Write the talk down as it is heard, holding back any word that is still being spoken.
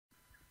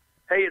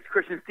Hey, it's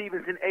Christian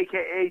Stevenson,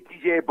 a.k.a.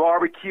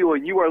 DJBBQ,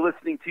 and you are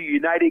listening to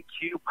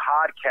UnitedQ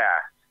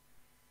Podcast.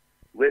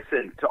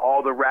 Listen to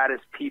all the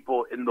raddest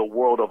people in the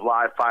world of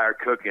live fire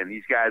cooking.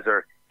 These guys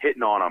are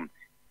hitting on them.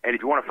 And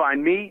if you want to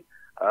find me,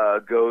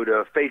 go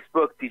to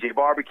Facebook,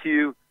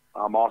 DJBBQ.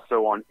 I'm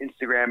also on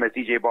Instagram as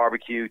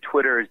DJBBQ.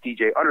 Twitter is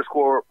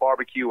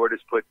DJ_barbecue, or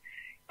just put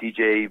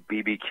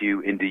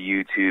DJBBQ into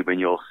YouTube, and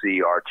you'll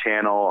see our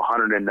channel,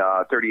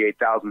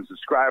 138,000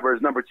 subscribers,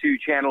 number 2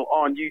 channel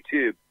on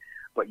YouTube.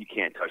 But you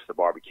can't touch the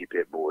barbecue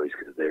pit boys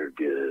because they're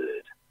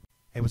good.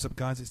 Hey, what's up,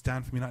 guys? It's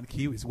Dan from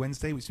UnitedQ. It's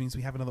Wednesday, which means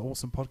we have another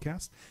awesome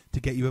podcast to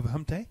get you over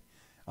hump day.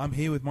 I'm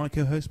here with my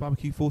co-host,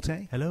 BBQ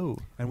Forte. Hello.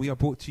 And we are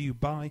brought to you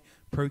by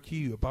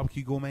ProQ,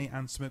 BBQ Gourmet,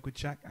 and Smokewood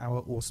Shack,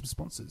 our awesome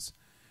sponsors.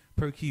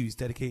 ProQ is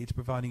dedicated to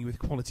providing you with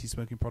quality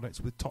smoking products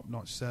with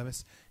top-notch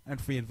service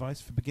and free advice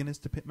for beginners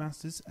to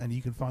pitmasters, and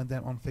you can find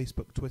them on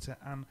Facebook, Twitter,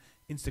 and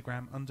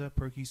Instagram under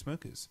ProQ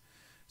Smokers.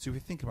 So if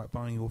you're thinking about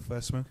buying your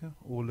first smoker,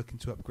 or looking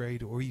to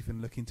upgrade, or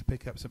even looking to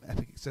pick up some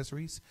epic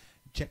accessories,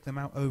 check them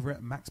out over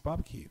at Max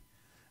BBQ.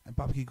 And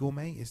BBQ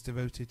Gourmet is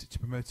devoted to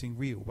promoting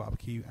real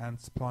barbecue and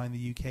supplying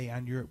the UK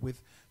and Europe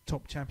with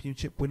top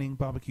championship-winning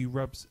barbecue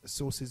rubs,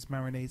 sauces,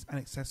 marinades, and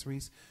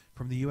accessories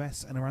from the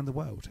US and around the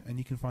world. And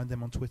you can find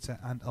them on Twitter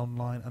and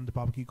online under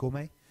BBQ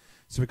Gourmet.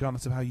 So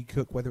regardless of how you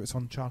cook, whether it's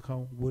on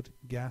charcoal, wood,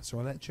 gas,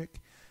 or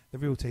electric, the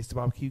real taste of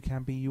barbecue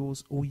can be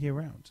yours all year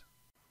round.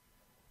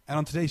 And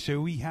on today's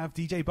show, we have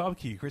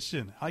DJBBQ,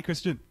 Christian. Hi,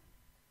 Christian.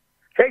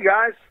 Hey,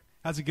 guys.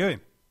 How's it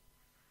going?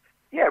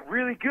 Yeah,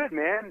 really good,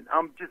 man.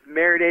 I'm just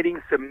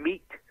marinating some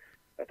meat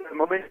at the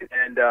moment,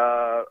 and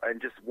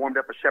just warmed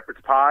up a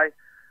shepherd's pie.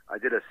 I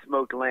did a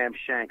smoked lamb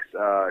shanks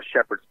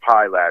shepherd's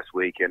pie last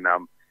week, and I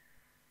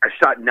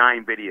shot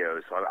 9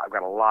 videos, so I've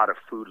got a lot of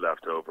food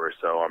left over,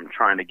 so I'm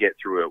trying to get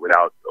through it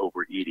without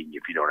overeating,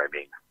 if you know what I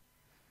mean.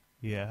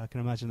 Yeah, I can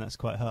imagine that's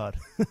quite hard.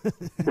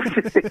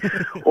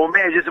 Well,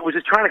 man, was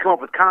just trying to come up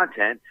with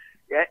content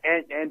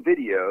and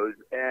videos,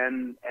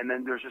 and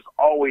then there's just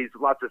always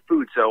lots of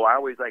food. So I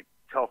always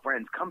tell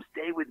friends, come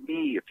stay with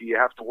me if you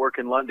have to work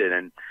in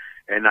London,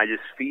 and I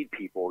just feed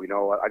people. You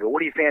know, I go, what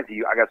do you fancy?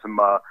 I got some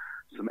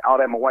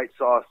Alabama white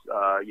sauce,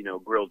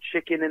 grilled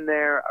chicken in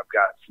there. I've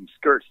got some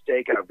skirt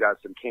steak, and I've got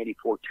some candy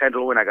pork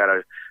tenderloin. I got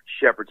a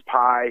shepherd's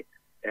pie.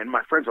 And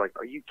my friends are like,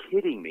 are you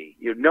kidding me?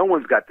 No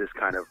one's got this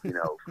kind of,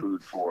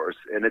 food for us.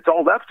 And it's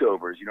all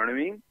leftovers, you know what I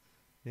mean?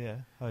 Yeah.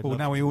 Well,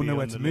 now we all know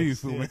where to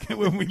move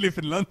when we live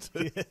in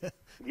London.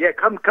 Yeah,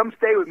 come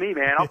stay with me,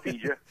 man. I'll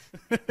feed you.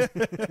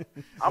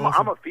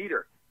 I'm a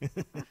feeder.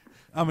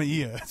 I'm a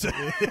eater.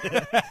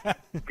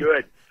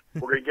 Good.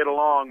 We're going to get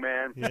along,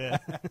 man. Yeah.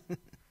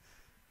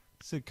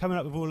 So coming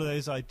up with all of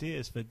those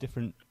ideas for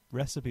different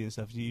recipes and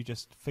stuff, do you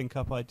just think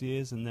up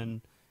ideas and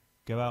then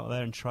go out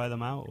there and try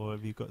them out, or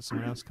have you got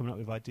someone else coming up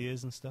with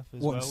ideas and stuff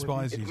as well? What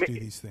inspires you to do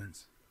these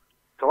things?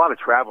 It's a lot of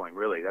traveling,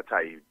 really. That's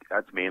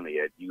mainly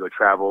it. You go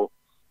travel.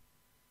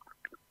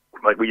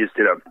 Like we just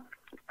did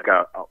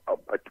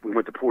we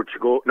went to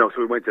Portugal. No, so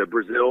we went to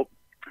Brazil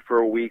for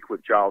a week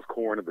with Giles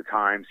Corn of the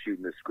Times,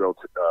 shooting this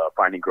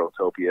Finding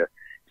Grilltopia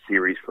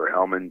series for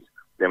Hellman's.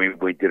 Then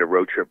we did a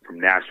road trip from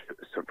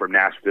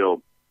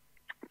Nashville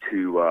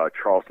to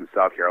Charleston,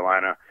 South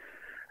Carolina.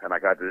 And I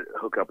got to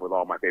hook up with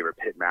all my favorite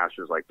pit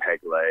masters like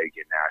Peg Leg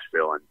in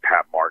Nashville and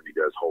Pat Martin,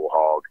 who does whole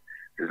hog.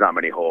 There's not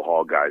many whole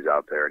hog guys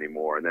out there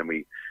anymore. And then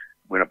we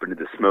went up into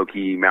the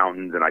Smoky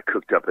Mountains, and I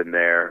cooked up in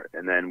there.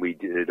 And then we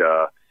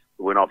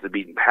went off the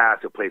beaten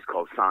path to a place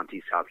called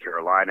Santee, South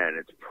Carolina, and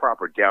it's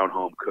proper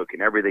down-home cooking,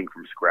 everything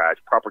from scratch,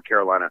 proper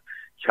Carolina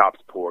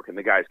chopped pork. And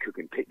the guy's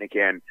cooking picnic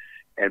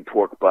and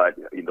pork butt,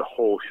 the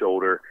whole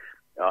shoulder.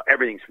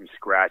 Everything's from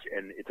scratch,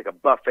 and it's like a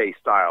buffet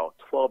style,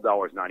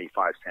 $12.95,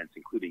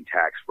 including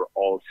tax, for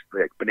all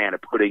its banana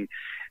pudding,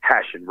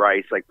 hash and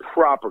rice, like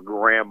proper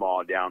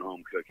grandma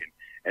down-home cooking.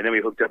 And then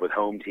we hooked up with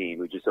Home Team,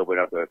 who just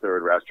opened up their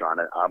 3rd restaurant.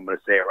 I'm going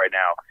to say it right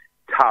now,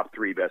 top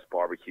 3 best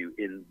barbecue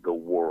in the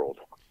world.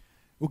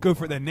 We'll go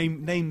for it then.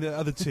 Name the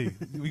other 2.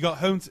 We got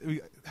Home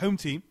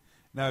Team.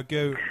 Now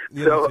go.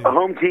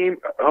 Home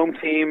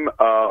Team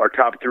are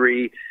top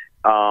 3.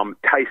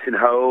 Tyson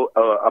Ho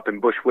up in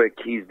Bushwick,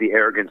 he's the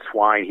arrogant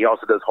swine. He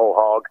also does whole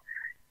hog,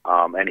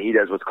 and he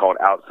does what's called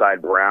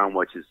outside brown,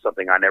 which is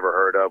something I never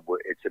heard of.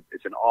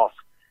 It's an off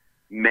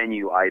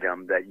menu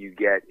item that you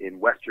get in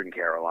Western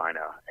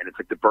Carolina, and it's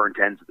like the burnt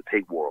ends of the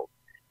pig world.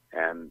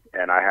 And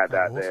I had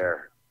that awesome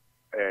there,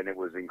 and it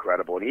was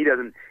incredible. And he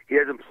doesn't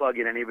plug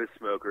in any of his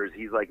smokers.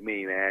 He's like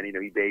me, man. He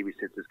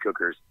babysits his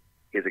cookers.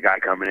 He has a guy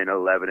coming in at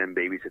 11 and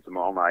babysits them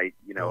all night.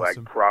 Awesome.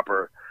 Like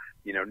proper.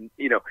 And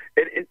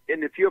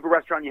if you have a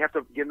restaurant, you have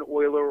to get an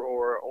Oiler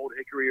or Old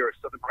Hickory or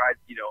Southern Pride.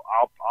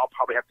 I'll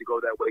probably have to go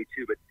that way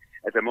too. But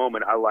at the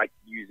moment, I like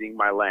using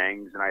my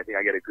Langs, and I think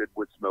I get a good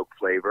wood smoke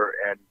flavor.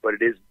 But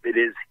it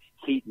is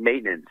heat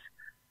maintenance,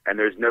 and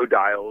there's no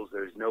dials,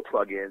 there's no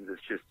plug-ins.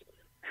 It's just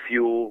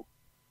fuel,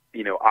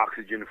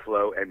 oxygen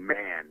flow, and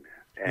man.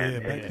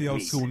 Back to the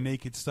old school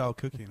naked style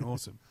cooking.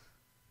 Awesome.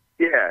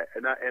 Yeah,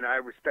 and I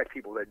respect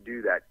people that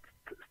do that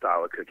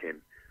style of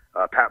cooking.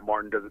 Pat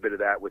Martin does a bit of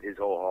that with his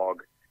whole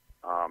hog.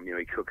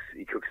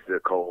 He cooks the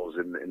coals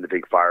in the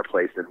big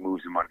fireplace, then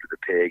moves them under the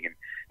pig, and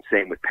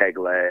same with peg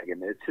leg.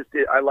 And it's just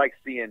I like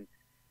seeing,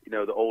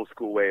 the old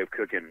school way of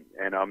cooking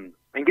and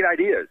get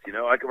ideas.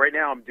 Like right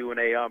now I'm doing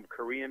a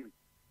Korean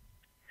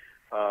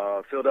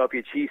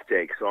Philadelphia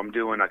cheesesteak, so I'm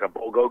doing like a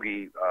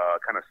bulgogi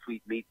kind of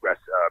sweet meat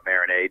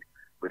marinade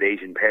with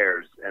Asian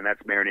pears, and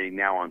that's marinating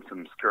now on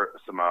some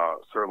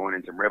sirloin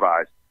and some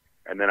ribeyes,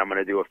 and then I'm going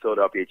to do a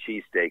Philadelphia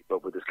cheesesteak,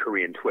 but with this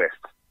Korean twist.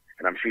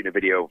 And I'm shooting a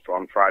video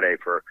on Friday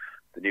for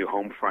the new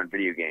Homefront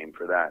video game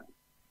for that.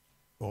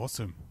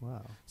 Awesome!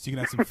 Wow! So you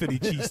can have some Philly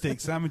cheesesteak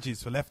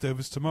sandwiches for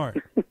leftovers tomorrow.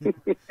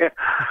 Yeah.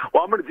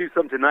 Well, I'm going to do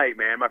some tonight,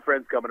 man. My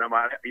friend's coming. I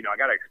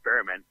got to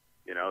experiment.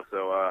 So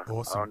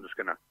awesome. I'm just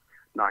going to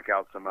knock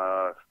out some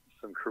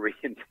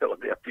Korean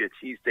Philadelphia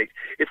cheesesteaks.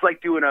 It's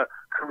like doing a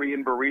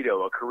Korean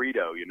burrito, a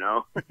Corrido,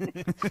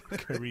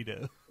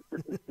 Corrido.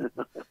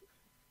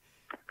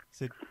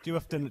 So do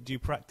you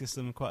practice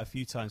them quite a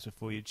few times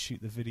before you'd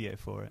shoot the video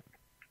for it?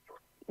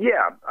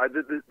 Yeah,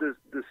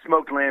 the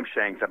smoked lamb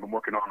shanks I've been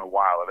working on a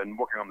while. I've been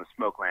working on the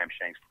smoked lamb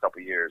shanks for a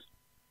couple of years,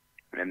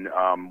 and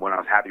when I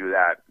was happy with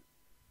that,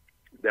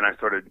 then I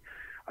started.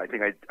 I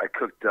think I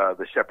cooked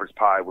the shepherd's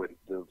pie with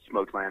the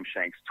smoked lamb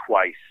shanks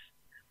twice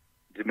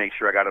to make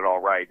sure I got it all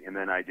right, and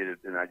then I did it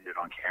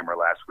on camera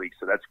last week.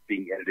 So that's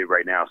being edited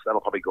right now. So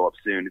that'll probably go up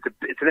soon.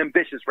 It's an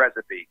ambitious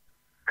recipe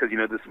because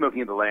the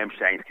smoking of the lamb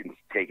shanks can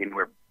take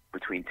anywhere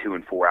between 2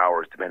 and 4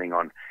 hours, depending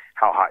on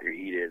how hot your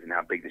heat is and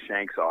how big the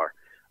shanks are.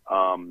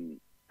 And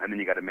then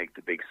you got to make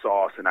the big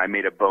sauce. And I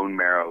made a bone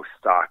marrow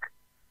stock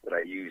that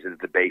I use as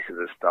the base of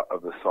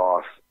the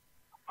sauce.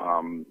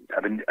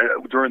 I've been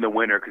during the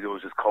winter because it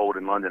was just cold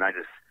in London. I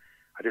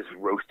just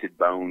roasted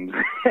bones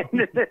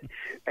and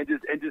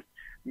just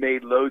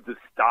made loads of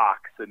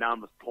stock. So now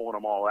I'm just pulling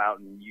them all out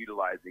and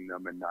utilizing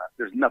them. And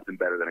there's nothing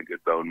better than a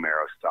good bone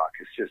marrow stock.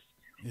 It's just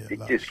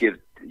just gives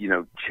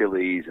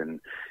chilies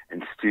and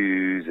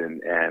stews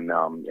and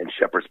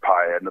shepherd's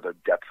pie another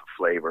depth of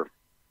flavor.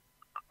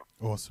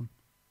 Awesome.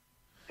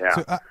 Yeah,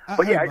 so,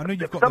 but yeah, I know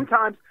you've got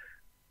sometimes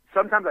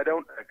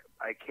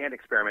I can't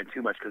experiment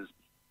too much because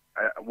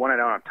I don't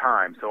have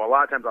time. So a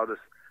lot of times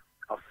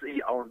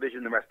I'll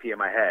envision the recipe in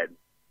my head.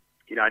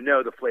 I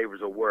know the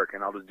flavors will work,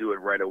 and I'll just do it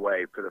right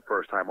away for the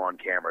first time on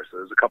camera. So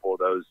there's a couple of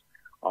those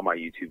on my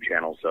YouTube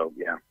channel. So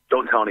yeah,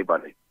 don't tell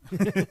anybody.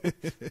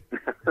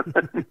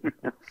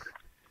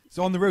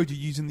 So on the road, you're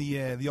using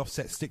the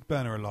offset stick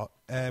burner a lot.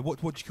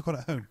 What do you cook on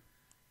at home?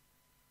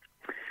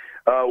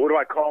 What do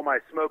I call my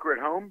smoker at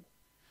home?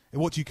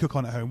 What do you cook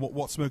on at home?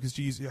 What smokers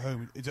do you use at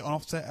home? Is it on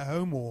offset at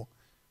home or?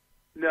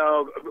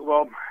 No,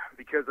 well,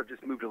 because I've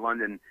just moved to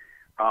London,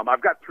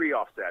 I've got 3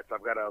 offsets.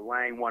 I've got a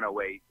Lang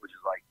 108, which is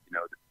like the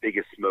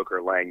biggest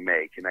smoker Lang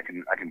make, and I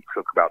can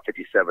cook about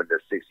 57 to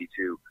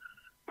 62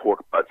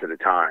 pork butts at a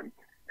time.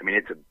 I mean,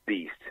 it's a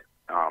beast.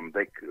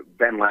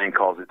 Ben Lang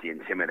calls it the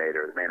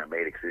Intimidator, the man who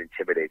made it, because it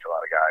intimidates a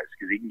lot of guys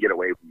because he can get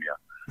away from you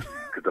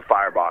because the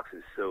firebox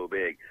is so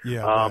big.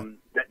 Yeah.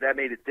 That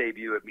made its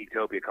debut at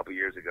Meatopia a couple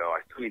years ago.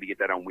 I still need to get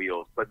that on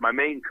wheels. But my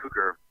main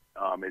cooker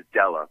is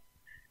Della,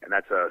 and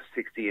that's a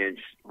 60-inch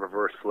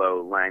reverse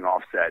flow Lang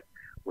offset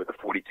with a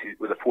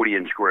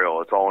 40-inch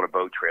grill. It's all in a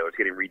boat trailer. It's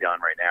getting redone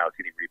right now. It's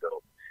getting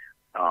rebuilt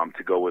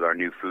to go with our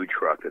new food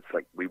truck. It's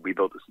like we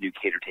built this new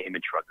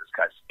catertainment truck that's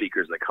got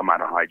speakers that come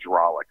out of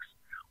hydraulics.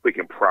 We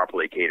can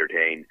properly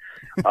catertain.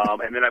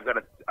 And then I've got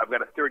a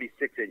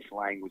 36-inch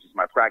Lang, which is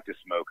my practice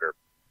smoker,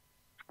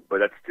 but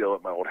that's still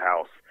at my old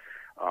house.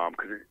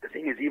 Because the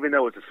thing is, even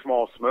though it's a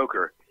small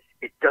smoker,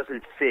 it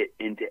doesn't fit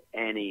into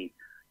any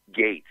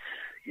gates.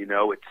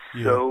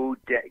 It's so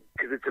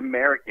because it's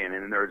American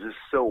and they're just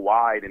so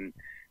wide, and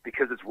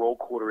because it's roll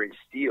quarter-inch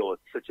steel,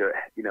 it's such a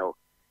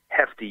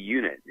hefty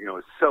unit.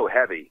 It's so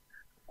heavy,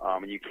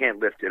 and you can't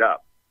lift it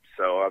up.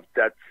 So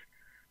that's.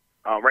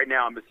 Right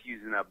now, I'm just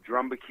using a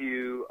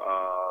DJBBQ,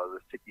 the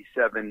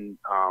 57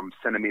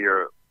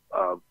 centimeter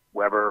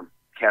Weber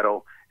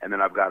kettle, and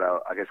then I've got a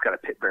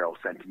pit barrel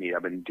sent to me.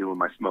 I've been doing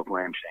my smoked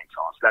lamb shanks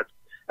on, so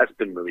that's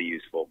been really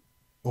useful.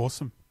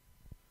 Awesome.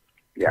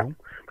 Yeah,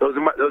 cool.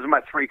 Those are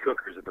my 3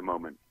 cookers at the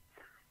moment,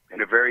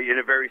 in a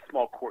very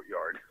small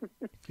courtyard.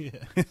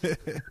 Yeah.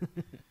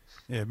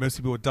 Yeah. Most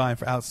people are dying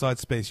for outside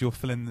space. You're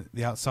filling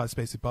the outside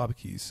space with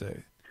barbecues, so.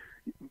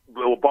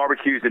 Well,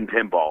 barbecues and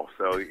pinball.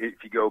 So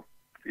if you go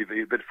a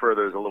bit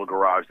further, there's a little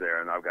garage there,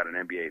 and I've got an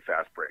NBA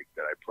fast break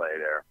that I play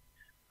there.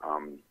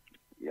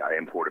 I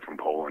imported from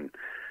Poland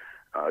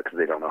because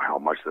they don't know how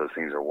much those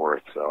things are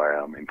worth, so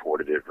I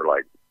imported it for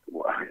like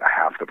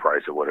half the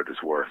price of what it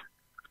is worth.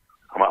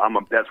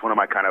 That's one of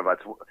my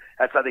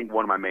that's I think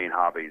one of my main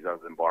hobbies other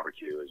than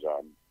barbecue is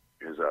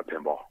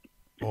pinball.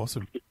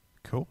 Awesome,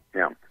 cool.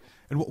 Yeah.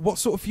 And what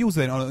sort of fuels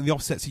then on the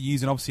offsets you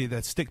use? And obviously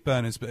they're stick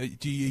burners, but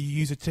do you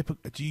use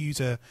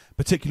a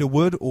particular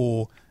wood,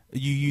 or are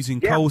you using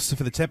coals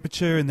for the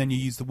temperature, and then you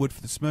use the wood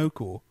for the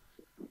smoke, or?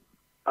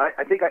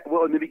 I think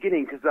in the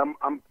beginning, because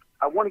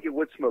I want to get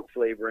wood smoke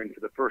flavor in for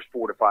the first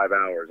 4 to 5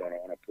 hours on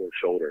a pork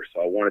shoulder,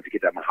 so I wanted to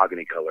get that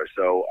mahogany color.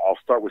 So I'll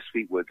start with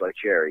sweet woods like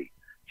cherry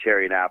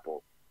and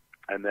apple,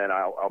 and then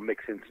I'll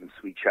mix in some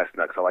sweet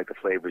chestnut because I like the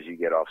flavors you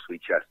get off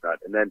sweet chestnut.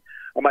 And then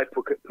I might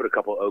put a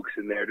couple oaks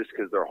in there just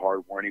because they're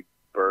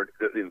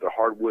they're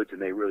hardwoods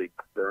and they really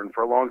burn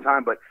for a long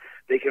time, but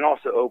they can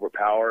also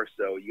overpower,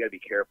 so you got to be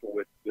careful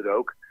with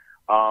oak.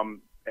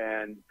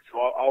 And so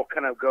I'll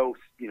kind of go,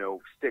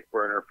 stick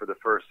burner for the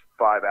first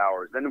 5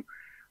 hours. Then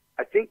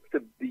I think the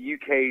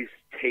UK's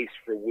taste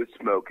for wood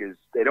smoke is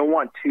they don't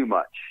want too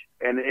much.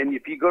 And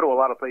if you go to a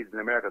lot of places in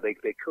America,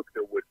 they cook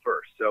their wood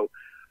first. So,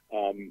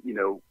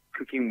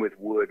 cooking with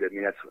wood, I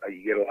mean,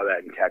 you get a lot of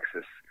that in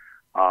Texas.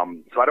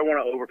 So I don't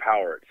want to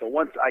overpower it. So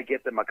once I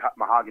get the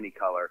mahogany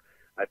color,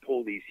 I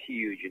pull these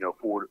huge,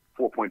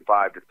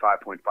 4.5 to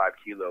 5.5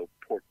 kilo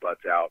pork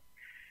butts out.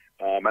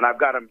 And I've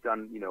got them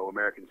done,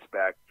 American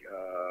spec,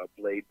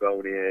 blade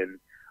bone in.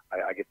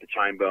 I get the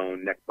chine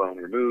bone, neck bone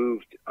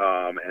removed.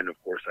 And of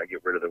course I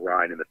get rid of the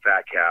rind and the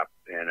fat cap.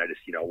 And I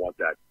just, want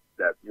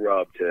that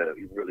rub to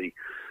really,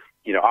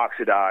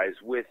 oxidize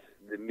with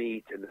the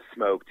meat and the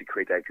smoke to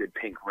create that good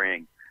pink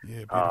ring.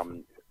 Yeah,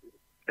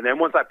 and then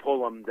once I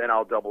pull them, then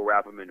I'll double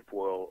wrap them in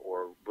foil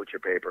or butcher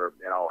paper,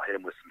 and I'll hit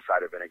them with some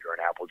cider vinegar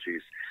and apple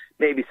juice,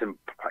 maybe some,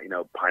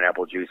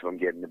 pineapple juice if I'm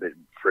getting a bit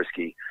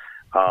frisky,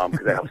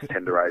 because that helps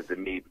tenderize the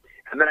meat.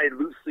 And then I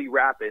loosely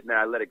wrap it, and then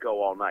I let it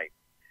go all night.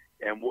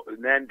 And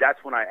then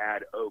that's when I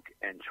add oak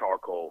and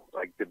charcoal,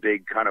 like the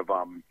big kind of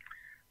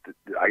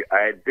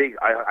I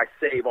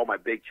save all my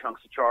big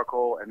chunks of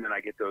charcoal, and then I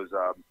get those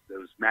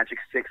magic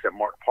sticks that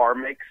Mark Parr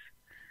makes.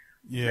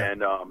 Yeah. And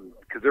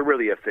because they're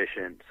really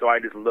efficient, so I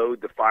just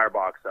load the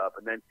firebox up,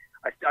 and then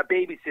I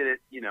babysit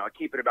it. I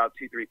keep it about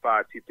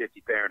 235,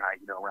 250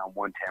 Fahrenheit, around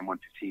 110,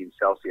 115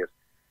 Celsius.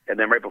 And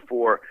then right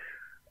before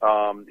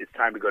it's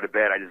time to go to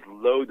bed, I just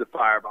load the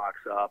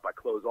firebox up. I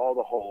close all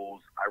the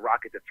holes. I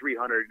rock it to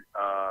 300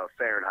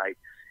 Fahrenheit,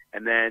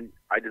 and then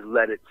I just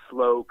let it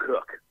slow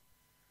cook.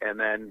 And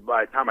then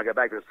by the time I get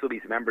back, there'll still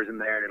be some embers in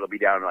there, and it'll be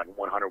down to like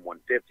 100,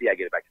 150. I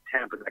get it back to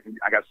temp, and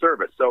I got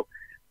service. So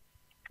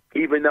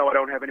even though I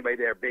don't have anybody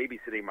there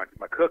babysitting my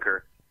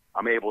cooker,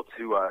 I'm able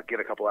to get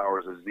a couple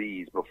hours of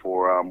Z's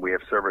before we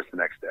have service the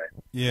next day.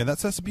 Yeah,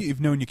 that's the beauty of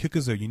knowing your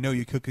cookers, though. You know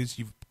your cookers,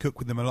 you've cooked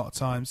with them a lot of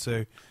times,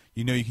 so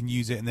you know you can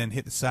use it and then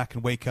hit the sack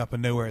and wake up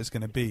and know where it's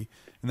going to be.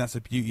 And that's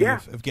the beauty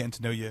of getting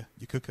to know your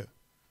cooker.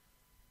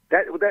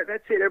 That's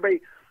it.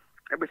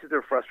 Everybody sits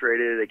there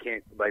frustrated. They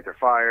can't light their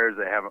fires.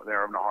 They're having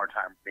a hard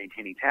time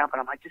maintaining temp. And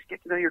I'm like, just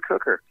get to know your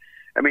cooker.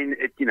 I mean,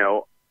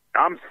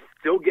 I'm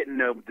still getting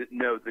to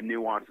know the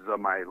nuances of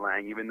my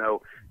Lang, even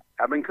though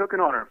I've been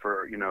cooking on her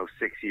for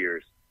 6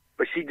 years.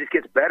 But she just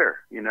gets better.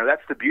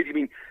 That's the beauty. I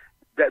mean,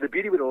 the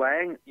beauty with the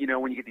Lang,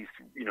 when you get these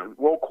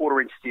roll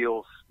 1/4-inch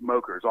steel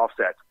smokers,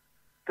 offsets,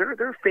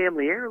 they're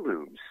family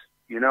heirlooms.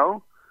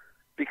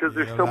 Because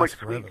there's so much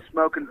sweet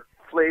smoke and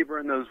flavor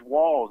in those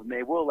walls, and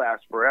they will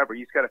last forever.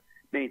 You just got to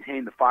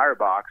maintain the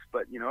firebox.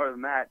 But other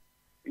than that,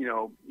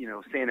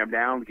 sand them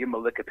down, give them a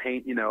lick of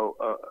paint,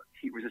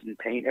 heat-resistant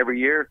paint every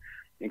year,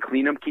 and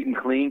clean them, keep them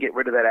clean, get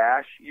rid of that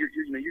ash. You're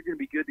going to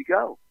be good to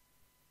go.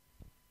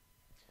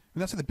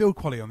 And that's why the build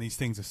quality on these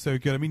things are so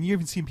good. I mean, you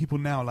even seen people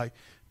now like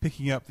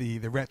picking up the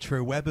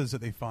retro Webers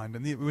that they find,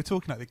 and we're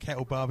talking like the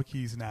kettle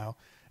barbecues now,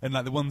 and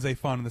like the ones they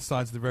find on the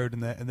sides of the road,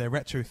 and they're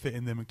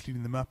retrofitting them and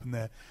cleaning them up, and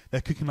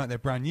they're cooking like they're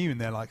brand new,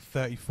 and they're like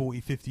 30, 40,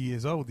 50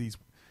 years old. These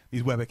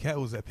Weber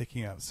kettles they're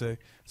picking up. So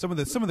some of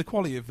the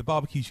quality of the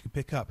barbecues you can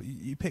pick up,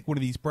 you pick one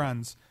of these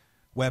brands,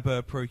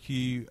 Weber,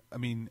 ProQ, I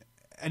mean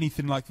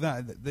anything like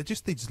that, they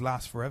just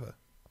last forever.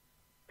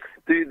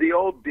 The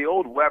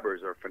old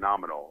Webers are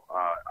phenomenal.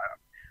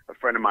 A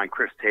friend of mine,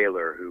 Chris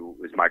Taylor, who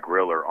is my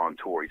griller on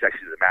tour, he's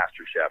actually the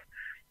master chef,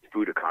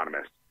 food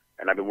economist,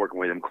 and I've been working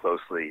with him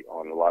closely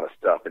on a lot of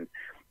stuff. And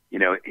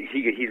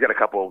he's got a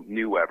couple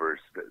new Webers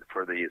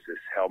for this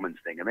Hellman's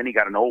thing, and then he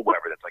got an old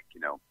Weber that's like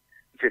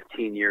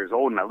 15 years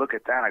old, and I look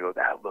at that and I go,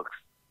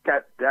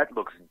 that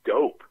looks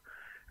dope.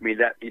 I mean,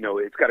 that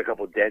it's got a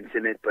couple dents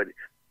in it, but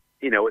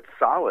it's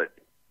solid.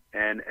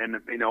 And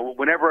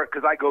whenever,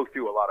 because I go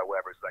through a lot of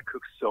Webers, I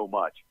cook so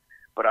much,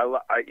 but I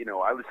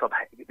just love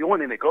the only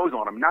thing that goes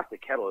on them, not the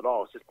kettle at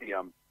all. It's just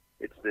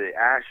it's the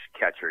ash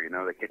catcher,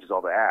 that catches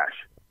all the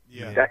ash.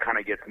 Yeah. That kind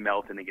of gets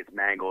melted and it gets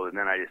mangled, and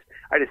then I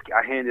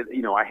hand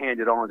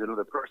it on to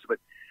another person. But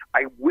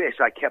I wish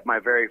I kept my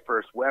very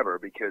first Weber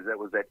because that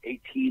was that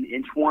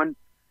 18-inch one.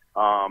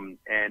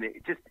 And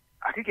it just,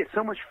 I could get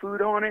so much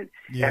food on it.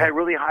 Yeah. It had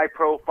really high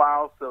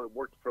profile, so it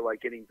worked for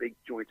like getting big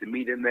joints of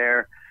meat in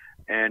there.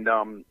 And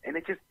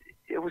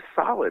it was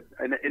solid.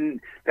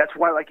 And that's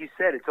why, like you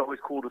said, it's always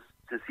cool to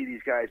see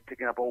these guys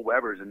picking up old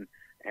Webers and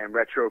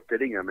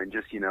retrofitting them and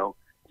just,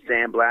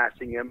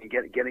 sandblasting them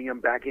and getting them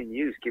back in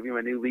use, giving them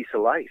a new lease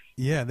of life.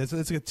 Yeah, there's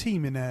a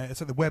team in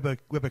it's like the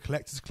Weber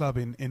Collectors Club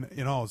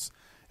in Oz,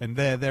 and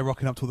they're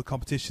rocking up to all the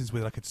competitions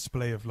with like a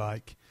display of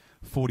like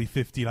 40,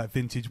 50 like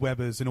vintage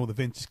Webers and all the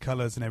vintage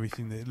colors and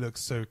everything. It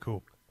looks so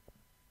cool.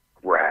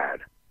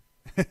 Rad.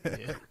 Are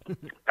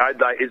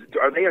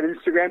they on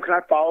Instagram? Can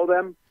I follow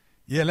them?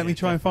 Yeah, let me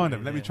try and find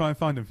them. Let me try and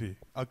find them for you.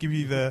 I'll give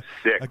you the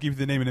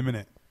name in a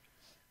minute.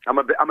 I'm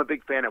a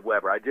big fan of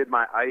Weber. I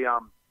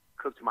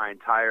cooked my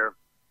entire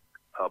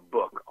a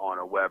book on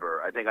a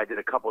Weber. I think I did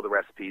a couple of the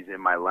recipes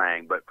in my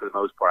Lang, but for the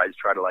most part, I just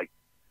try to like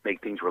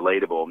make things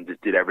relatable and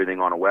just did everything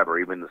on a Weber,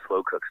 even the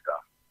slow cook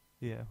stuff.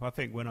 Yeah, well, I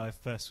think when I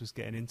first was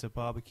getting into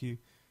barbecue,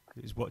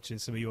 it was watching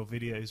some of your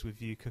videos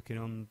with you cooking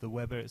on the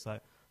Weber. It's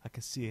like I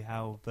could see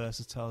how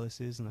versatile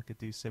this is, and I could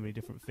do so many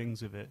different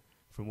things with it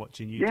from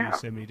watching you do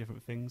so many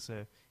different things.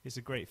 So it's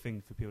a great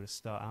thing for people to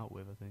start out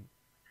with, I think.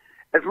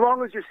 As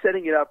long as you're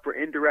setting it up for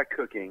indirect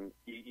cooking,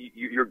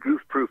 you're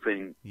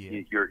goof-proofing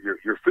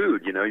your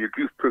food. You know, you're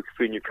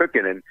goof-proofing your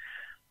cooking, and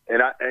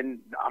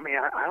I mean,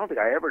 I don't think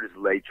I ever just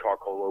lay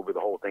charcoal over the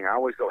whole thing. I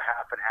always go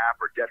half and half,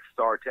 or Death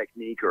Star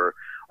technique, or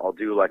I'll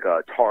do like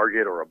a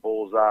target or a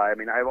bullseye. I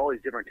mean, I have all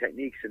these different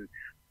techniques,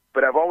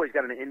 but I've always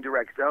got an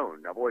indirect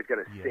zone. I've always got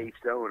a safe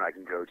zone I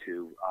can go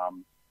to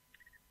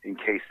in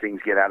case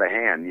things get out of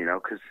hand. You know,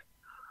 because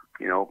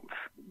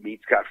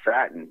meat's got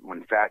fat, and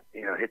when fat,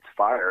 hits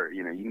fire,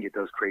 you can get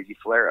those crazy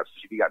flare-ups.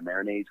 If you got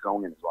marinades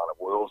going, and there's a lot of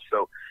oils.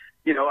 So,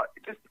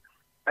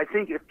 I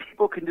think if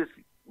people can just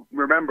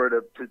remember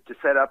to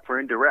set up for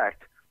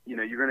indirect, you're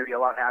going to be a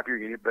lot happier.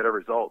 You're going to get better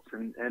results,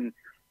 and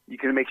you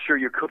can make sure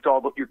you're cooked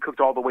all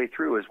the way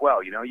through as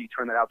well. You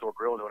turn that outdoor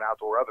grill into an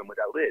outdoor oven with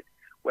that lid.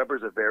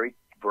 Weber's a very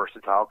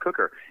versatile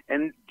cooker,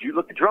 and you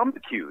look at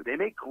DJBBQ. They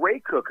make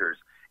great cookers,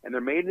 and they're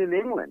made in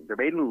England. They're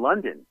made in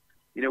London.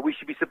 We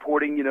should be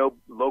supporting,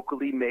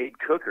 locally made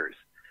cookers.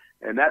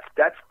 And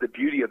that's the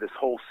beauty of this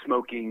whole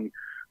smoking,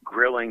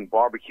 grilling,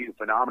 barbecue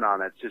phenomenon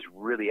that's just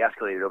really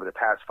escalated over the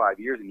past 5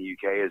 years in the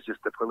UK, is just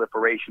the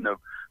proliferation of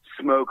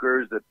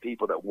smokers, the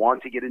people that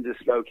want to get into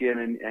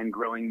smoking and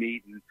grilling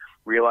meat, and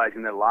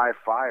realizing that live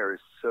fire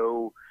is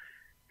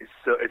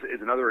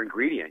another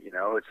ingredient.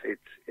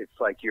 It's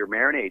like your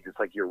marinades, it's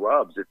like your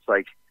rubs, it's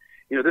like,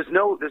 there's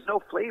no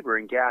flavor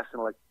in gas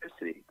and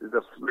electricity.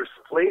 There's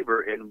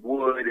flavor in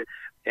wood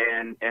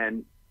and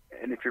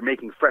if you're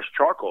making fresh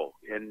charcoal,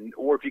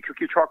 or if you cook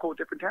your charcoal at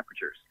different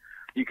temperatures,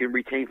 you can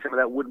retain some of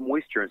that wood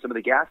moisture and some of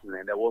the gases in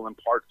there that will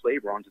impart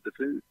flavor onto the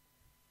food.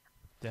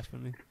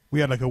 Definitely. We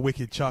had like a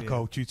wicked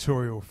charcoal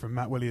tutorial from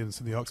Matt Williams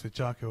from the Oxford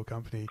Charcoal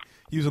Company.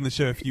 He was on the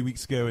show a few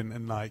weeks ago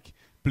and like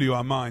blew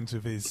our minds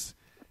with his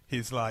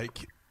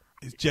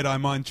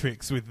Jedi mind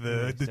tricks with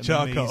the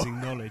charcoal.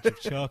 Amazing knowledge of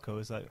charcoal.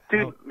 It's like,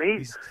 dude,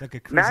 he's like a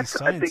crazy Matt's,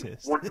 scientist.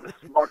 I think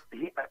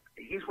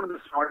he's one of the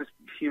smartest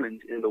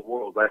humans in the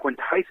world. Like when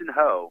Tyson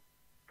Ho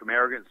from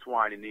Arrogant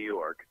Swine in New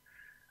York,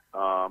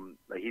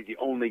 he's the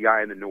only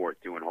guy in the North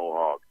doing whole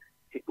hog.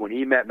 When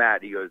he met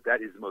Matt, he goes,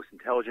 "That is the most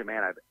intelligent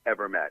man I've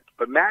ever met."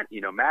 But Matt,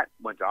 Matt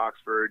went to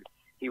Oxford.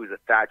 He was a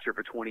Thatcher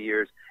for 20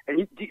 years.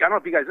 And I don't know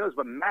if you guys know this,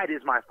 but Matt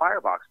is my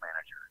firebox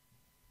manager.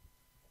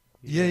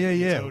 Yeah.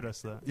 He told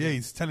us that. Yeah,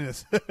 he's telling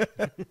us.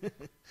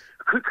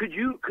 Could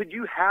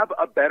you have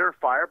a better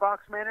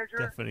firebox manager?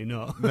 Definitely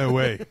not. No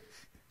way.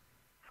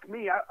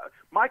 Me,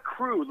 my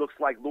crew looks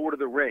like Lord of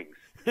the Rings.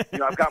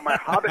 I've got my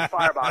Hobbit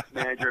firebox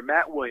manager,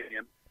 Matt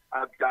Williams.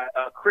 I've got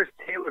Chris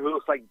Taylor, who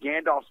looks like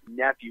Gandalf's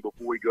nephew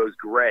before he goes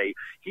gray.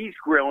 He's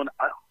grilling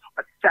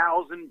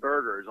 1,000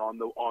 burgers on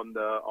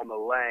the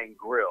Lang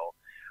grill.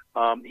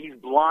 He's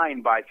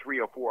blind by 3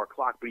 or 4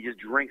 o'clock, but he just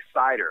drinks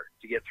cider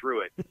to get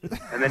through it.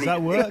 And then he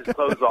takes his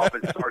clothes off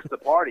and starts the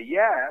party.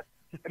 Yeah.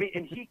 I mean,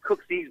 and he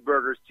cooks these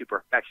burgers to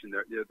perfection.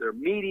 They're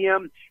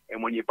medium,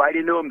 and when you bite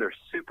into them, they're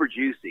super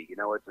juicy.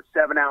 It's a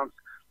 7-ounce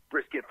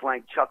brisket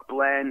flank chuck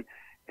blend,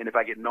 and if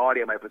I get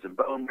naughty, I might put some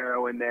bone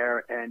marrow in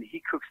there, and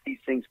he cooks these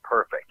things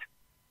perfect.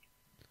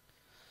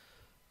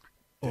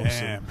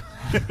 Awesome.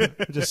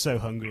 I'm just so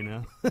hungry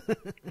now.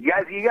 You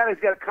guys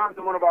got to come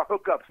to one of our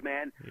hookups,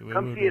 man. Yeah,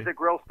 come see us at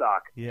Grill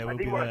Stock. Yeah, we'll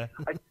be there.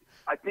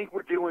 I think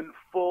we're doing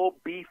full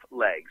beef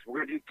legs.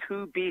 We're going to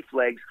do 2 beef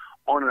legs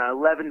on an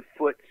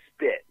 11-foot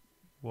spit.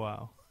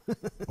 Wow.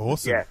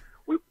 Awesome. Yeah,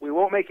 we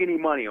won't make any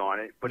money on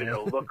it, but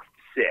it'll look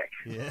sick.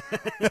 Yeah.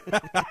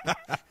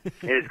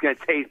 And it's going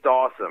to taste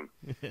awesome.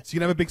 So you're going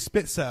to have a big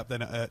spit set up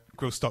then at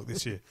Grill Stock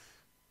this year?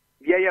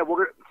 Yeah.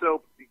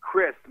 So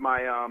Chris,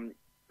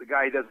 the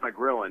guy who does my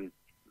grilling,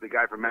 the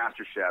guy from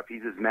MasterChef,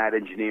 he's his mad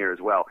engineer as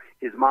well.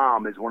 His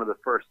mom is one of the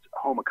first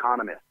home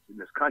economists in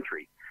this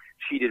country.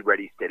 She did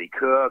Ready, Steady,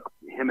 Cook.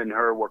 Him and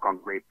her work on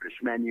Great British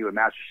Menu and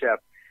MasterChef.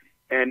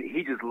 And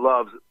he just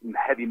loves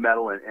heavy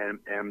metal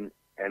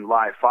and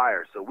live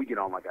fire. So we get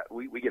on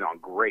we get on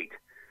great.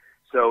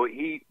 So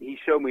he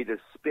showed me this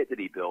spit that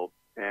he built,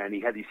 and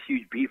he had these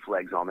huge beef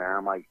legs on there.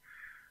 I'm like,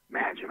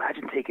 man,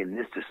 imagine taking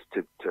this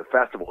to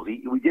festivals.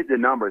 We did the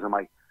numbers. I'm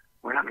like,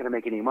 we're not going to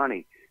make any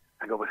money.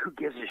 I go, but who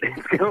gives a shit?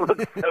 It's going to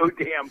look so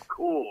damn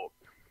cool.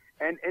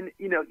 And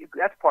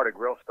that's part of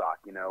Grill Stock,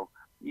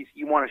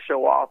 You want to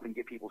show off and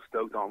get people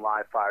stoked on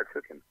live fire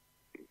cooking.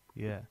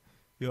 Yeah.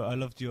 I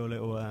loved your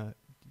little,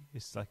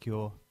 it's like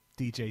your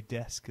DJ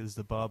desk as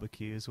the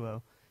barbecue as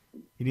well.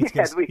 You need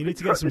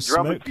to get some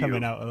smoke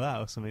coming out of that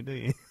or something, don't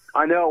you?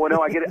 I know. Well,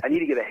 no, I need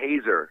to get a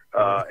hazer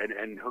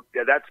and hook.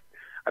 That's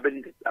I've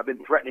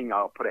been threatening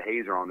I'll put a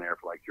hazer on there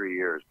for like 3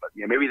 years, but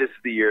maybe this is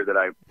the year that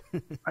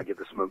I get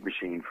the smoke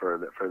machine for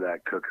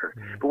that cooker.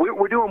 Yeah. But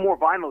we're doing more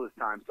vinyl this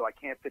time, so I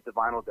can't fit the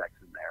vinyl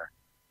decks in there.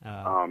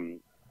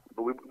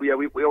 But we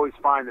always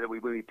find that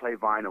when we play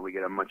vinyl, we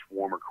get a much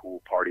warmer,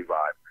 cool party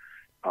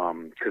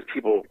vibe. Because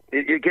people,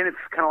 again, it's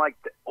kind of like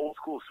the old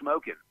school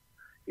smoking.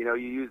 You know,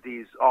 you use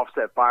these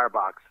offset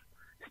firebox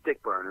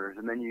stick burners,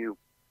 and then you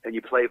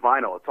play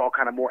vinyl. It's all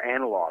kind of more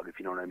analog, if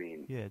you know what I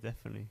mean. Yeah,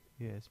 definitely.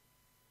 Yeah, it's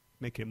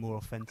making it more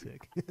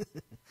authentic.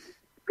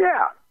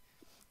 Yeah.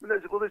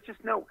 There's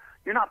just no.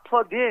 You're not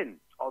plugged in,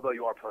 although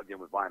you are plugged in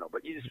with vinyl.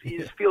 But it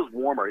just feels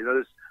warmer. You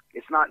know,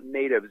 it's not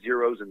made of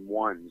zeros and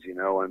ones. You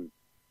know, and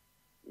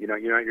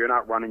you're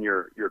not running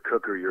your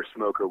cooker, your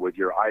smoker with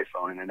your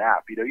iPhone and an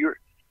app. You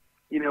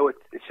know,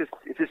 it's just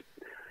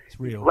it's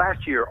real.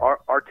 Last year,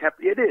 our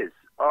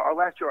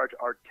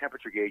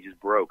temperature gauges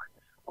broke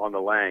on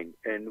the Lang,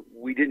 and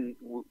we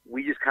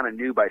just kind of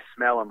knew by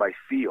smell and by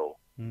feel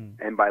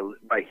and by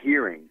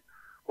hearing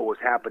what was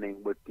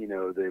happening with, you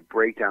know, the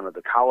breakdown of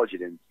the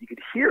collagen. You could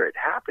hear it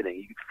happening,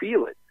 you could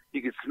feel it,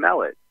 you could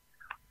smell it,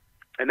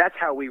 and that's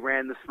how we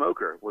ran the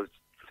smoker, was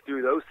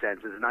through those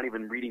senses, and not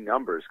even reading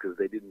numbers because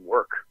they didn't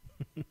work.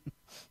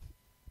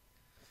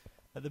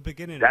 At the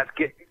beginning,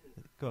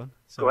 go on.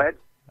 Go ahead.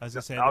 I was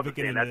going to say, at the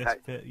beginning of this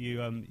bit,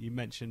 you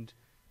mentioned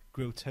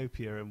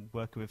Grilltopia and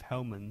working with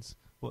Hellman's.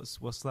 What's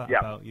that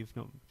about? You're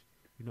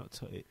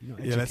not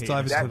educated. Let's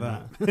dive into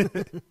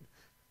that.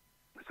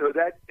 So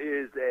that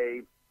is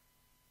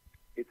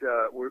it's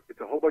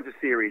a whole bunch of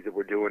series that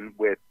we're doing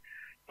with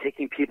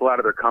taking people out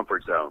of their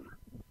comfort zone.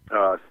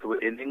 So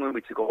in England,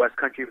 we took a West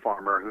Country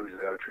farmer who's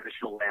a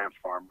traditional lamb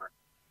farmer.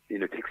 You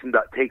know, takes him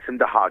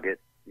to hog it.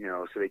 You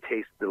know, so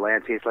the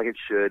lamb tastes like it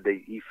should.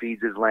 He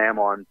feeds his lamb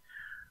on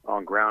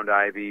ground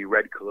ivy,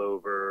 red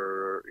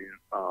clover,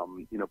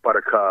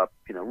 buttercup,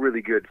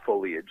 really good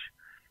foliage.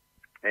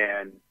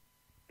 And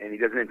he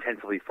doesn't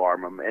intensively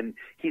farm them. And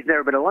he's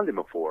never been to London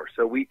before.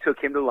 So we took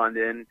him to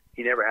London.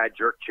 He never had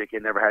jerk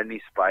chicken, never had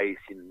any spice.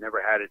 He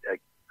never had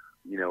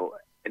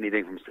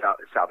anything from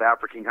South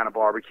African kind of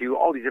barbecue,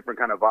 all these different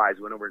kind of vibes.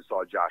 Went over and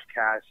saw Josh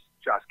Cass,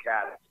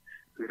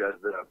 who does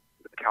the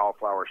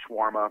cauliflower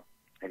shawarma.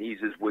 And he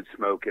uses wood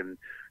smoke and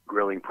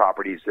grilling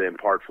properties to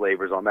impart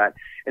flavors on that.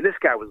 And this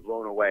guy was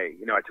blown away.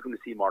 You know, I took him to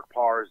see Mark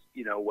Parr's,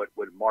 what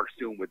Mark's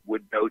doing with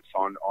wood notes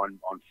on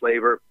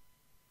flavor.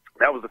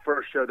 That was the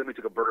first show. Then we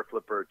took a burger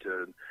flipper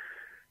to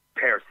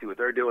Paris, see what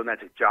they're doing. That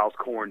took Giles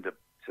Corn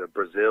to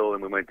Brazil,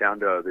 and we went down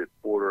to the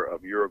border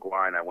of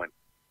Uruguay, and I went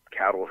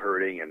cattle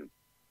herding. And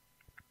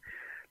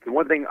the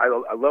one thing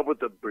I love what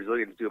the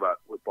Brazilians do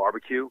with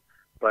barbecue,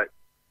 but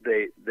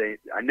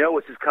I know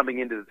this is coming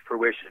into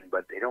fruition,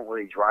 but they don't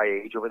really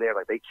dry age over there.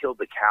 Like, they killed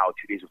the cow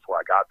 2 days before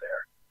I got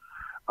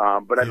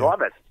there. But a lot of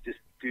that's just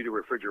due to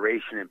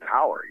refrigeration and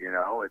power. You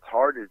know, it's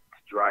hard to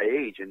dry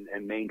age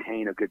and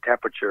maintain a good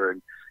temperature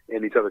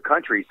in these other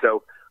countries.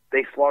 So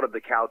they slaughtered the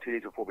cow 2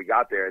 days before we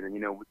got there. And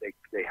then,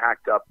 they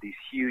hacked up these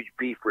huge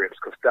beef ribs,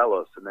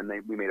 costellos, and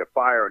then we made a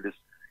fire and just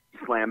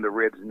slammed the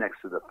ribs next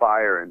to the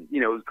fire. And,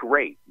 it was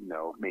great.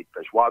 Made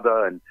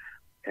feijoada,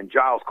 and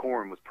Giles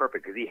Corn was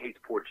perfect because he hates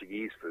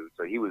Portuguese food.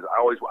 So I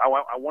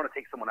want to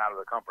take someone out of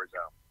the comfort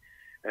zone.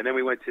 And then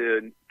we went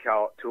to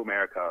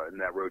America in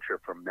that road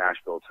trip from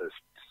Nashville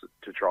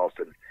to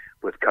Charleston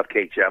with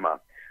Cupcake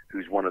Gemma,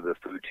 who's one of the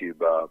food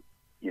tube,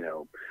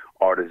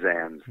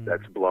 artisans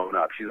that's blown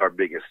up. She's our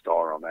biggest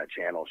star on that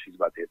channel. She's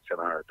about to hit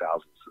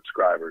 700,000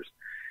 subscribers.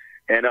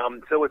 And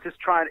so it's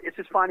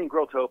just finding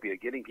Grilltopia,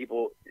 getting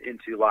people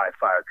into live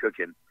fire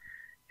cooking,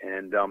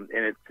 and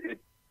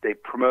they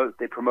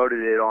promoted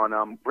it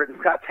on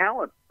Britain's Got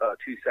Talent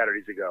 2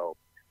 Saturdays ago,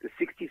 the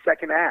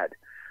 60-second ad,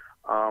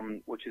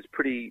 which is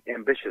pretty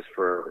ambitious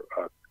for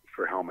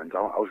Hellman's. I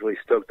was really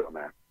stoked on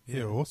that.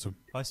 Yeah, awesome.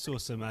 I saw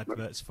some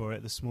adverts for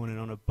it this morning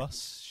on a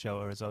bus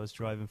shelter as I was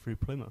driving through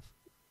Plymouth.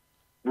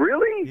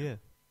 Really? Yeah.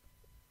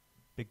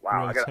 Big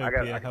wow,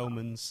 Grilltopia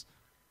Hellman's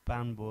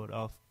band board.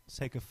 I'll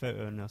take a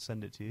photo and I'll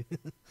send it to you.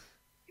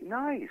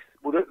 Nice.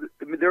 Well,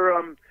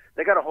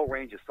 they got a whole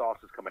range of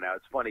sauces coming out.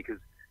 It's funny because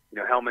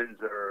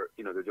Hellman's are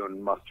they're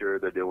doing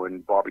mustard, they're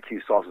doing barbecue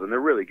sauces, and they're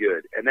really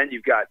good. And then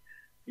you got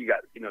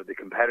the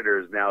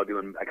competitors now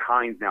doing, like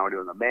Heinz now are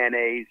doing the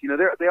mayonnaise.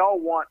 They all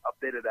want a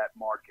bit of that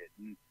market.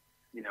 And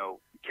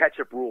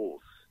ketchup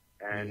rules,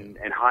 and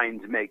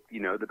Heinz make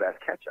the best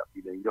ketchup.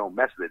 You don't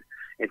mess with it.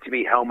 And to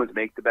me, Hellman's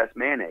make the best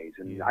mayonnaise.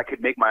 And I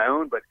could make my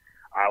own, but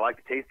I like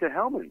to taste of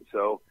Hellman's.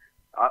 So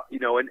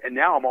and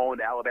now I'm all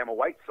into Alabama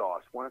white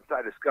sauce. Once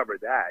I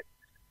discovered that,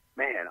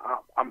 man,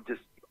 I'm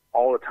just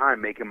all the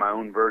time making my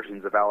own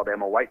versions of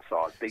Alabama white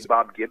sauce. Big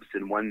Bob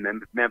Gibson won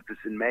Memphis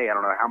in May, I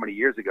don't know how many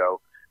years ago,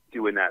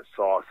 doing that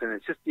sauce. And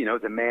it's just,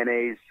 it's a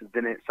mayonnaise,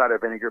 cider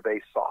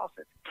vinegar-based sauce.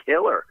 It's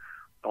killer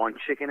on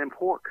chicken and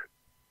pork.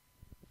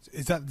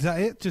 Is that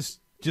it?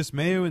 Just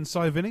mayo and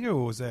cider vinegar,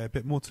 or is there a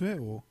bit more to it?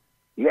 Or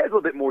yeah, there's a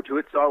little bit more to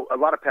it. So a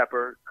lot of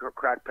pepper,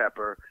 cracked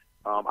pepper.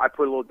 I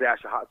put a little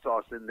dash of hot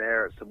sauce in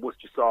there, some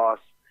Worcester sauce,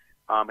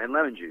 and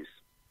lemon juice.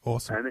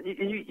 Awesome. And then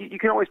you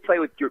can always play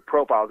with your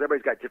profiles.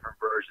 Everybody's got different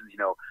versions,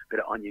 a bit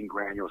of onion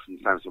granules,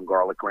 sometimes some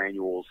garlic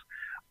granules.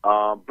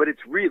 But it's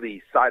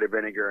really cider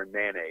vinegar and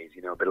mayonnaise,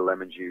 a bit of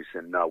lemon juice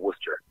and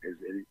Worcester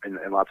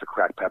and lots of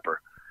cracked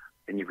pepper.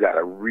 and you've got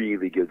a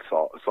really good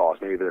sauce.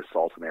 Maybe there's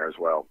salt in there as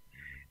well.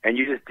 And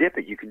you just dip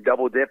it. You can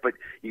double dip, but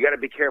you got to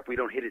be careful you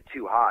don't hit it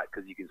too hot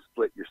because you can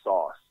split your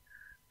sauce.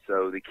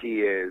 So the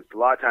key is, a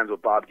lot of times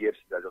what Bob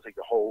Gibson does, he'll take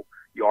the whole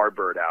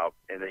Yardbird out,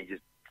 and then he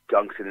just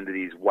dunks it into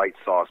these white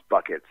sauce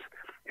buckets.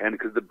 And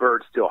because the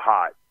bird's still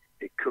hot,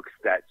 it cooks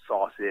that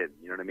sauce in.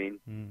 You know what I mean?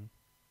 Mm.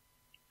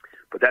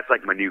 But that's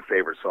like my new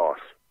favorite sauce.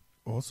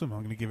 Awesome. I'm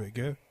going to give it a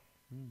go.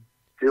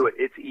 Do it.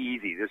 It's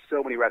easy. There's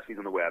so many recipes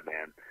on the web,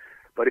 man.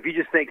 But if you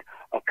just think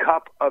a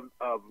cup of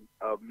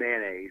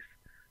mayonnaise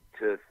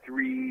to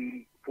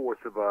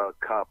 3/4 of a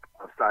cup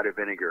of cider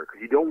vinegar,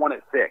 because you don't want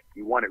it thick.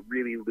 You want it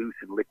really loose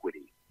and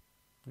liquidy.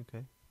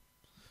 Okay.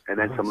 And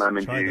then some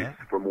lemon juice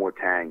that. for more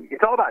tang.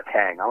 It's all about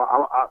tang.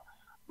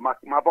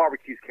 My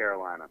barbecue's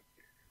Carolina,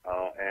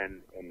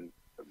 and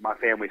my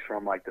family's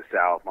from like the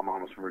South. My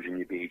mom was from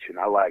Virginia Beach, and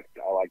I like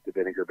the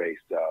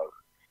vinegar-based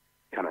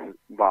kind of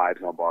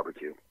vibes on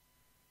barbecue.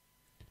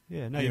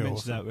 Yeah, now you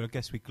mentioned that, I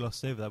guess we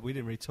glossed over that. We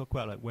didn't really talk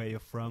about like where you're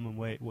from and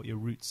what your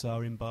roots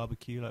are in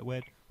barbecue.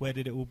 Like where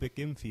did it all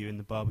begin for you in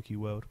the barbecue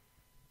world?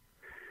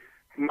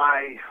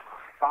 My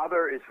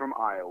father is from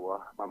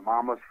Iowa. My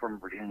mom was from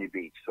Virginia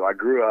Beach. So I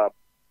grew up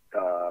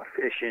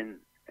fishing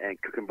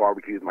and cooking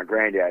barbecue with my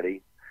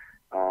granddaddy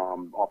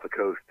off the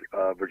coast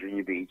of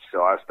Virginia Beach.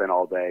 So I spent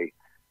all day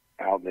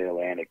out in the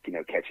Atlantic,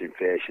 catching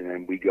fish, and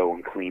then we go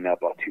and clean up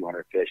about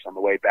 200 fish. On the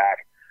way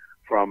back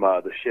from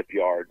the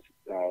shipyards,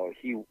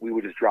 we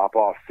would just drop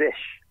off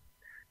fish,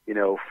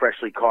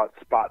 freshly caught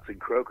spots and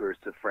croakers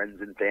to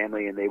friends and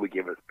family, and they would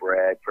give us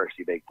bread,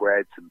 freshly baked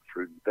bread, some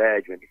fruit and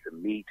veg, maybe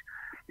some meat,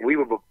 and we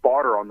would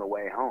barter on the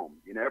way home.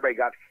 Everybody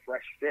got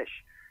fresh fish,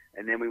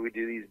 and then we would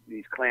do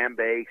these clam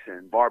bakes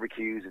and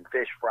barbecues and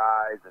fish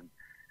fries, and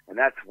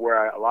that's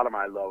where a lot of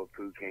my love of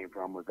food came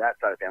from, was that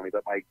side of the family.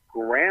 But my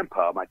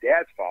grandpa, my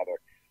dad's father,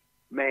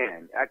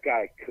 man, that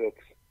guy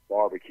cooks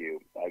barbecue.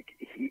 Like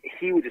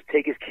he would just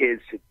take his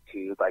kids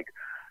to like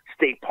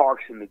state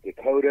parks in the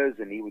Dakotas,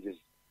 and he would just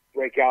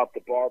break out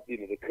the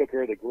the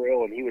cooker, the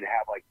grill, and he would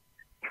have like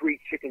 3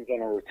 chickens on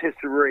a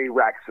rotisserie,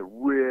 racks of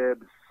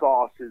ribs,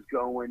 sauces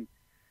going.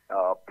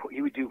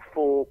 He would do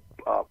full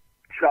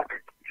chuck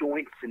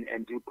joints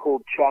and do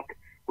pulled chuck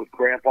with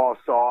grandpa's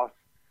sauce.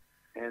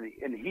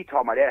 And he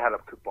taught my dad how to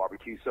cook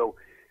barbecue. So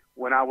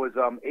when I was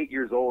 8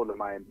 years old, and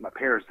my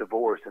parents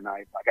divorced, and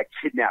I got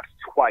kidnapped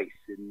twice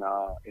in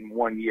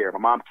 1 year. My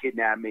mom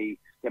kidnapped me,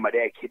 then my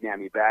dad kidnapped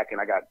me back, and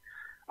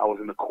I was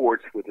in the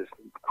courts with this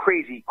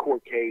crazy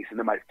court case, and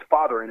then my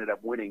father ended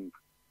up winning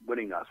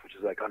us, which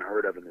is like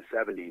unheard of in the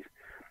 70s.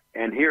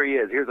 And here he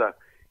is.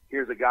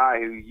 Here's a guy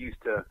who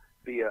used to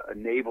be a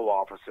naval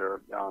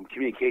officer,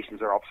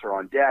 communications officer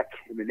on deck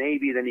in the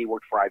Navy. Then he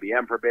worked for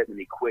IBM for a bit, and then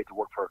he quit to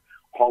work for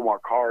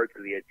Hallmark Cards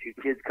because he had 2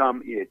 kids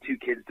He had 2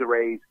 kids to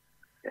raise,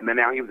 and then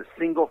now he was a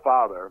single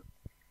father,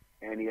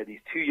 and he had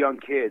these 2 young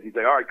kids. He's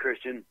like, all right,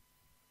 Christian,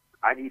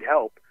 I need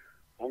help.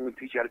 I'm going to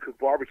teach you how to cook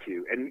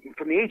barbecue. And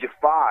from the age of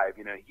 5,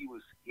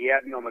 he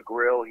had me on the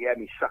grill. He had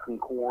me shucking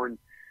corn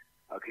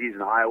because he's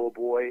an Iowa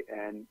boy,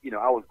 and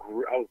I was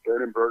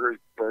burning burgers,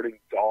 burning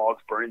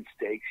dogs, burning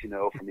steaks.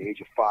 From the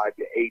age of 5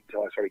 to 8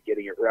 until I started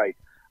getting it right.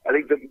 I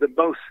think the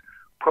most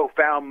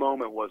profound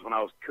moment was when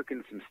I was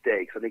cooking some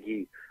steaks. I think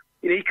he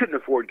couldn't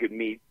afford good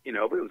meat,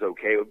 but it was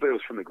okay. But it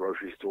was from the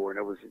grocery store, and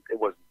it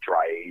wasn't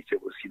dry aged.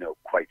 It was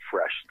quite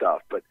fresh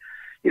stuff. But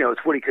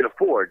it's what he could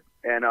afford.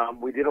 And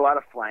we did a lot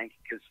of flank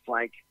because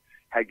flank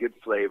had good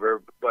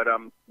flavor. But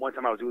one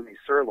time I was doing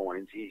these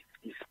sirloins. He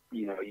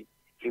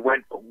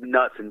went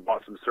nuts and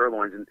bought some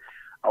sirloins, and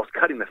I was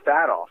cutting the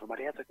fat off. And my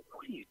dad's like,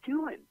 "What are you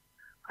doing?"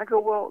 I go,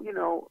 "Well,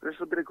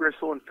 there's a bit of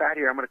gristle and fat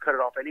here. I'm going to cut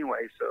it off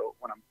anyway. So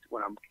when I'm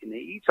going to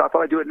eat, so I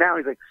thought I'd do it now."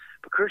 He's like,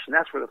 "But Christian,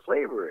 that's where the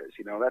flavor is.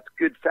 That's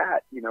good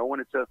fat. When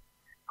it's a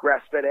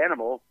grass-fed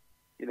animal,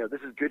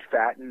 this is good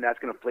fat, and that's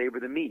going to flavor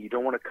the meat. You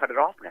don't want to cut it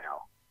off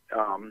now.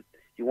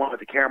 You want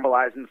it to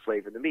caramelize and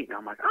flavor the meat." And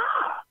I'm like,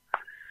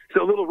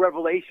 So a little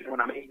revelation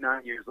when I'm 8,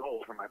 9 years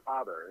old from my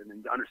father, and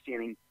then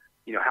understanding,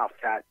 how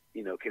fat,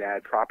 can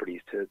add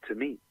properties to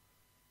meat.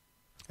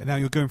 And now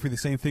you're going through the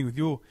same thing with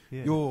your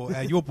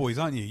boys,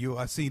 aren't you?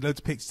 I see loads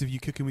of pictures of you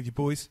cooking with your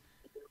boys.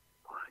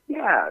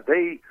 Yeah,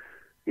 they,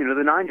 the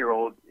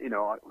 9-year-old,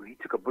 he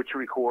took a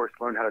butchery course,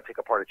 learned how to take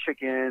apart a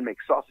chicken, make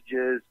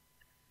sausages,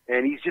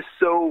 and he's just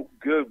so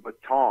good with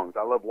tongs.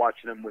 I love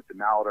watching him with the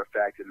mallet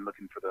effect and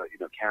looking for the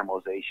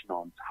caramelization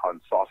on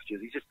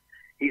sausages.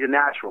 He's a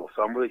natural,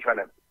 so I'm really trying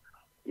to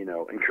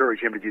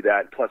encourage him to do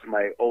that. Plus,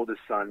 my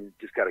oldest son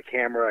just got a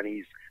camera, and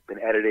he's been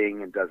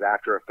editing and does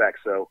After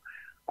Effects. So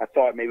I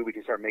thought maybe we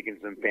can start making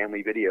some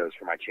family videos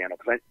for my channel.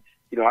 Because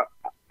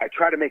I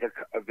try to make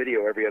a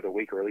video every other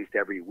week, or at least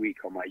every week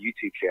on my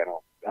YouTube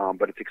channel.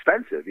 But it's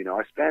expensive.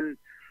 I spend,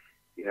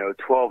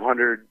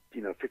 $1,200,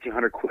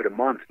 $1,500 a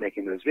month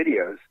making those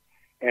videos.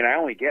 And I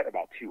only get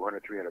about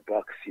 $200,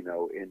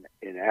 $300,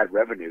 in ad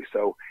revenue.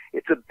 So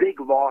it's a big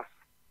loss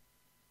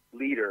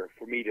leader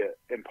for me to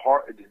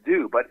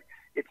do, but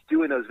it's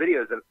doing those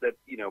videos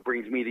that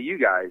brings me to you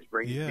guys,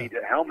 brings me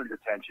to Hellman's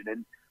attention,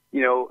 and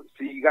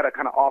so you got to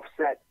kind of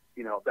offset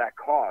that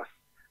cost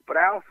But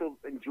I also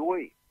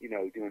enjoy,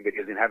 doing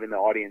videos and having the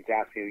audience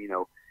ask me,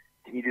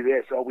 can you do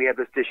this? Oh, we have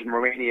this dish in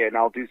Romania, and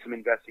I'll do some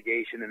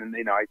investigation. And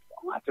then,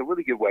 that's a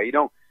really good way.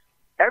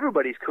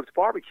 Everybody's cooked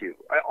barbecue.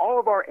 All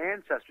of our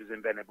ancestors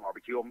invented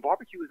barbecue, and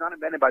barbecue was not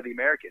invented by the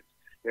Americans.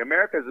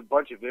 America is a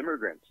bunch of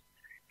immigrants.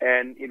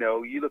 And,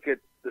 you look at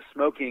the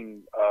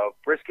smoking of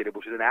brisket,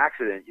 which is an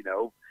accident,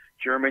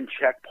 German,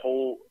 Czech,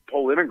 Pole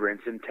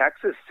immigrants in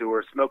Texas who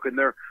are smoking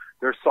their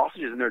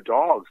sausages and their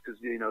dogs because,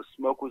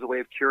 smoke was a way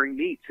of curing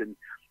meats, and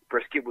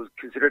brisket was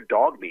considered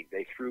dog meat.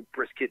 They threw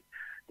brisket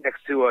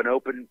next to an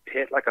open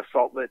pit, like a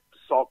salt lick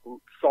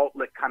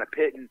kind of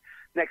pit, and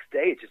next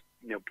day it just,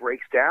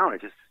 breaks down.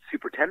 It's just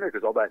super tender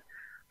because all that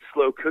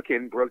slow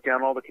cooking broke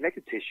down all the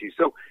connective tissue.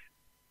 So,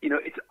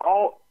 it's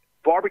all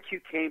barbecue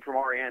came from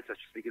our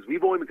ancestors because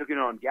we've only been cooking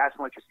on gas and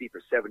electricity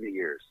for 70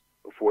 years.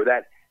 Before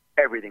that,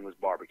 everything was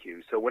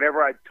barbecue. So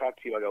whenever I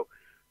talk to you, I go,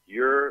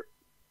 your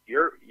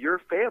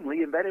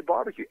family invented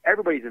barbecue.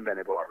 Everybody's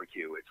invented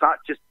barbecue. It's not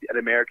just an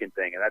American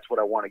thing, and that's what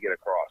I want to get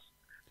across.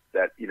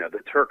 That, the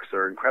Turks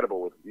are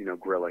incredible with,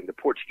 grilling. The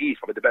Portuguese,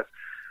 probably the best,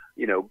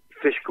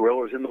 fish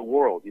grillers in the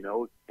world.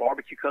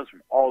 Barbecue comes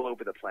from all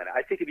over the planet.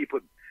 I think if you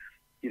put,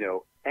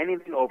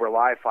 anything over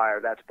live fire,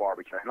 that's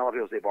barbecue. I know a lot of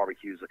people say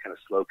barbecue is a kind of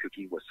slow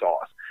cooking with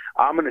sauce.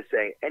 I'm going to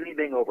say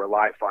anything over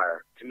live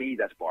fire, to me,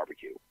 that's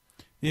barbecue.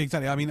 Yeah,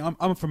 exactly. I mean,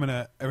 I'm from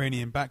an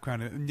Iranian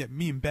background, and yet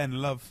me and Ben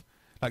love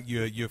like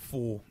your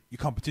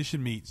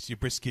competition meats, your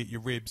brisket,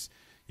 your ribs,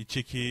 your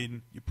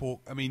chicken, your pork.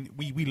 I mean,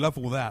 we love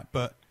all that,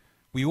 but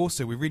we're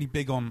really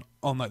big on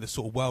like the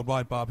sort of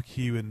worldwide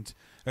barbecue. And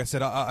like I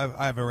said,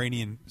 I have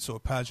Iranian sort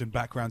of Persian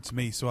background to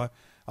me, so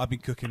I've been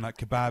cooking like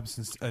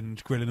kebabs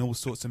and grilling all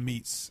sorts of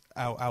meats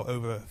out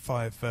over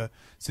fire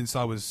since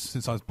I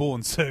was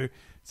born. So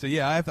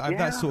yeah, I have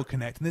that sort of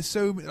connect. And there's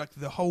so like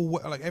the whole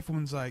like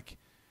everyone's like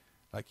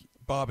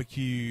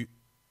barbecue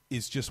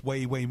is just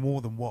way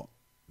more than what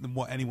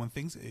anyone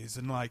thinks it is.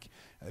 And like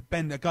a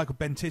guy called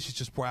Ben Tish has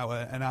just brought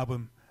out an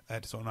album.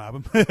 It's not an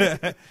album.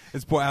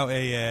 It's brought out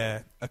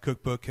a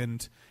cookbook,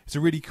 and it's a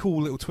really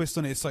cool little twist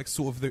on it. It's like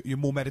sort of your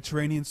more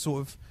Mediterranean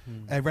sort of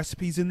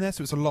recipes in there.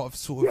 So it's a lot of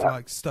sort of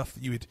like stuff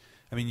that you would.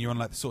 I mean, you're on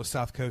like the sort of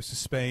south coast of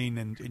Spain,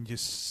 and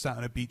just sat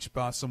on a beach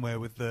bar somewhere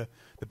with the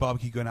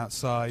barbecue going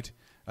outside.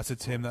 I said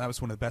to him that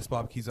was one of the best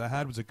barbecues I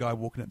had. Was a guy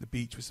walking at the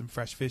beach with some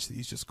fresh fish that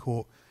he's just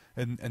caught,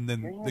 and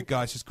then the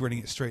guy's just grilling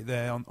it straight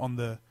there on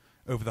the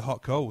over the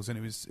hot coals, and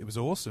it was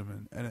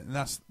awesome. And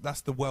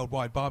that's the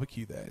worldwide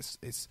barbecue there.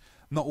 It's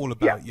not all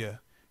about your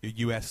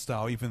US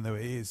style, even though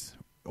it is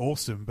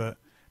awesome, but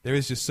there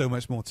is just so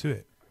much more to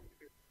it.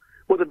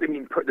 Well,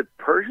 the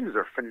Persians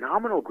are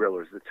phenomenal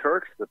grillers. The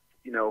Turks,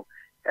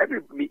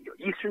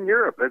 Eastern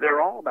Europe,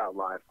 they're all about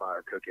live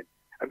fire cooking.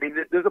 I mean,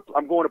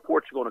 I'm going to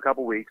Portugal in a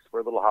couple weeks for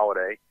a little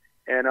holiday,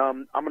 and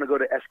I'm going to go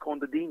to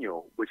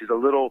Escondidinho, which is a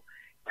little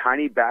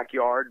tiny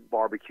backyard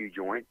barbecue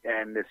joint,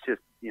 and it's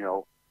just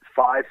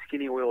 5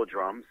 skinny oil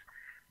drums,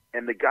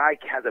 and the guy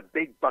has a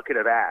big bucket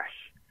of ash.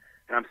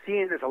 And I'm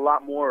seeing this a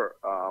lot more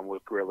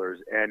with grillers,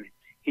 and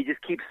he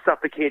just keeps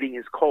suffocating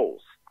his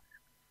coals.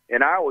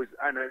 And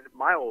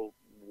my old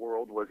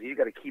world was you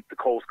got to keep the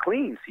coals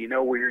clean so you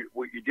know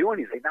what you're doing.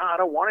 He's like, no, I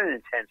don't want an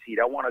intense heat.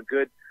 I want a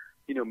good,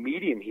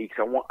 medium heat.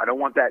 I don't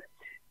want that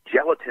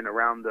gelatin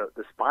around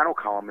the spinal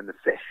column in the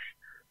fish.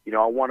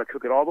 I want to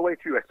cook it all the way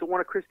through. I still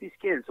want a crispy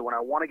skin. So when I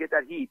want to get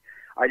that heat,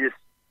 I just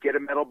get a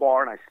metal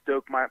bar and I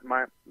stoke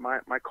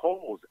my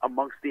coals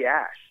amongst the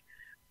ash.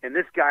 And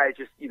this guy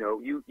just,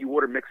 you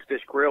order mixed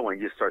fish grill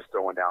and he just starts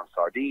throwing down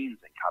sardines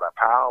and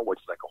carapau, which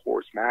is like a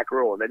horse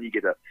mackerel. And then you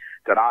get the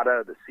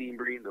dorada, the sea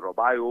bream, the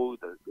robayo,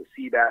 the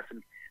sea bass.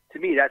 And to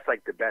me, that's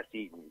like the best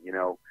eating,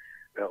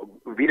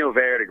 vino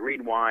verde,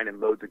 green wine,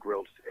 and loads of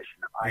grilled fish.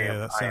 And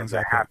I am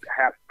the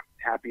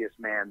happiest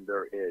man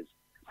there is.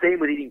 Same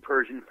with eating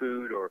Persian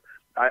food, or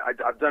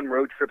I've done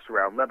road trips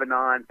around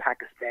Lebanon,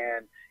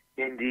 Pakistan,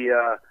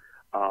 India,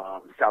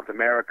 South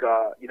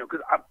America, because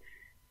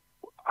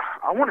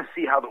I want to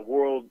see how the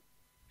world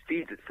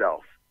feeds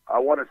itself. I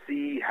want to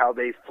see how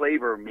they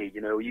flavor meat.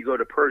 You go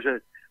to Persia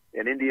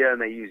and India,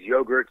 and they use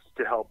yogurts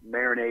to help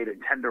marinate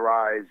and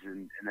tenderize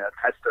and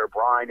test their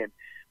brine, and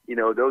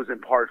those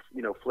impart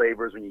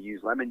flavors when you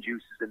use lemon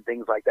juices and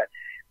things like that.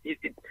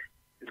 It's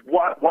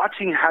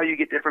watching how you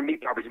get different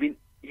meat properties. I mean,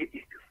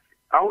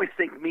 I always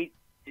think meat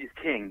is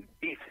king,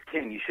 beef is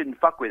king. You shouldn't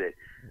fuck with it.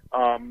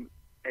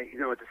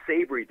 It's a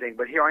savory thing,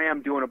 but here I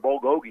am doing a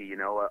bulgogi,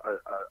 a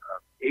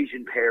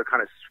Asian pear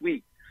kind of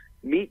sweet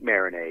meat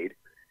marinade,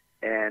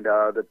 and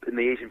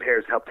the Asian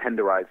pears help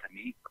tenderize the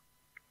meat,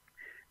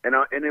 and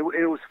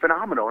it was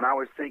phenomenal. And I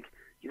always think,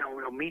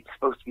 meat's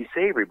supposed to be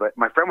savory, but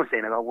my friend was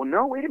saying, I go, well,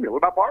 no, wait a minute, what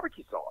about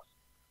barbecue sauce?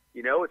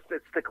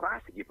 It's the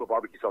classic. You put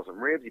barbecue sauce on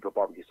ribs, you put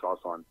barbecue sauce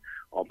on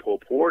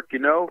pulled pork,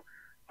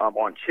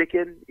 on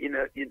chicken,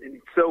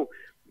 and so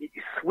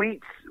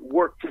sweets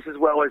work just as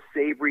well as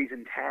savories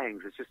and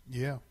tangs. It's just,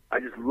 I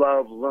just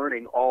love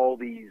learning all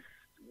these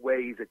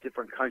ways that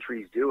different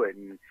countries do it,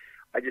 and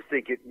I just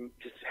think it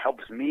just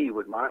helps me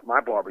with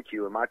my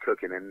barbecue and my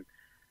cooking.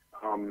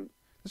 And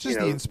It's just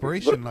the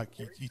inspiration, like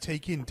you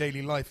take in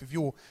daily life. If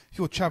you're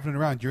traveling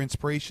around, your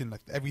inspiration,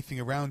 like everything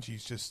around you,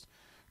 is just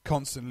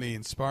constantly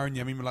inspiring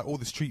you. I mean, like all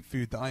the street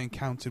food that I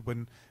encountered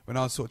when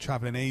I was sort of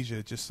traveling in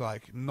Asia, just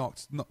like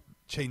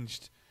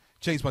changed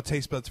my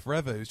taste buds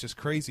forever. It was just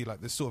crazy.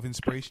 Like the sort of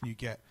inspiration you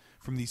get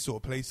from these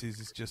sort of places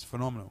is just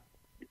phenomenal.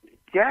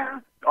 Yeah.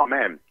 Oh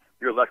man,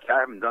 you're lucky. I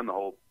haven't done the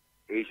whole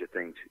Asia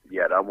thing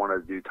yet. I want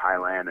to do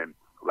Thailand and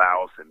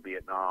Laos and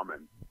Vietnam,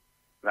 and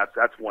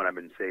that's one I've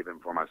been saving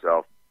for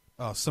myself.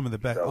 Oh, some of the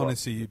best. So,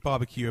 honestly,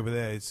 barbecue over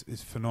there is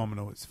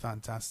phenomenal. It's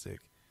fantastic.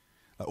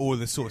 Like all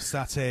the sort of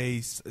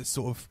satays,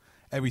 sort of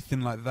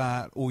everything like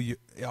that.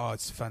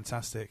 It's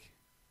fantastic.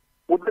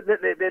 Well,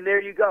 then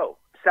there you go.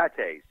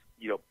 Satays,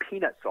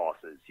 peanut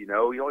sauces. You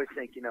always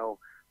think,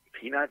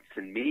 peanuts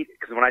and meat.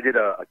 Because when I did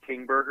a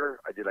King burger,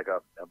 I did like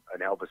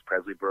an Elvis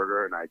Presley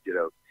burger, and I did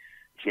a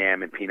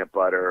jam and peanut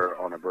butter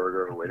on a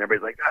burger, and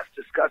everybody's like, "That's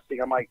disgusting."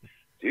 I'm like,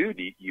 dude,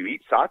 you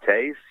eat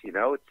satays,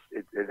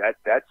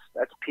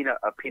 that's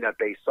peanut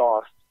based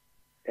sauce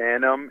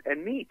and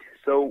meat.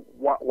 So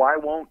why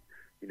won't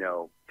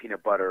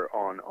peanut butter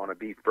on a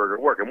beef burger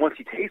work? And once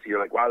you taste it, you're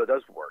like, wow, that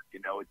does work.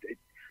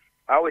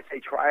 I always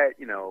say try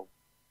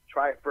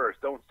it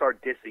first. Don't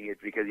start dissing it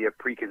because you have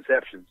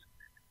preconceptions.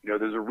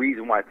 There's a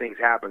reason why things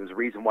happen. There's a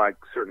reason why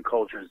certain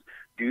cultures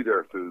do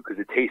their food, because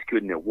it tastes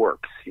good and it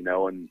works.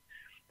 And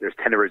there's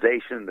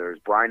tenderization, there's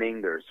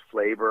brining, there's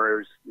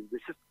flavors.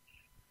 It's just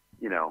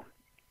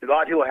a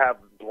lot of people have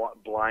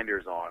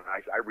blinders on.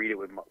 I read it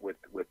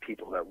with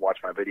people that watch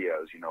my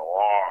videos.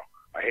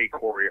 I hate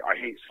I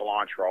hate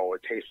cilantro.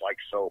 It tastes like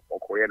soap or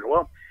coriander.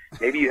 Well,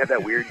 maybe you have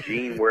that weird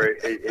gene where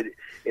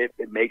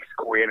it makes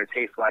coriander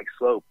taste like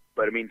soap.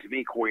 But I mean, to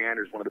me,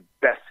 coriander is one of the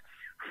best,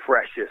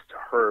 freshest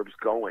herbs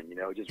going.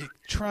 It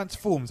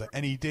transforms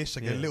any dish.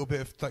 Like a little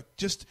bit of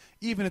just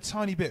even a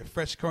tiny bit of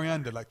fresh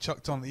coriander, like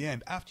chucked on at the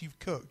end after you've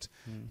cooked,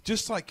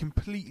 just like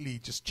completely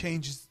just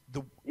changes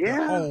the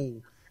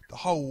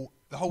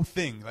whole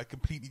thing. Like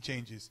completely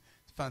changes.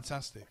 It's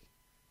fantastic.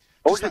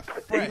 Or just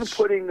even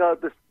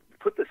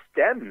put the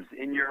stems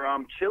in your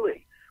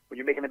chili when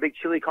you're making a big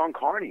chili con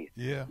carne.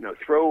 Yeah.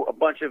 Throw a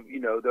bunch of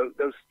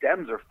those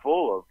stems are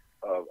full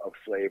of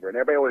flavor, and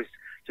everybody always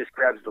just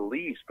grabs the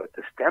leaves, but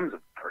the stems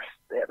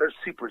they're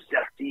super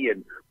zesty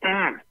and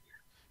I'm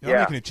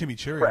making a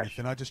chimichurri or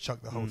anything. I just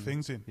chuck the whole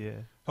things in.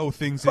 Yeah. Whole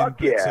things in,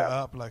 blitz it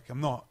up. Like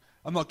I'm not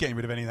getting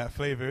rid of any of that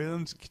flavor.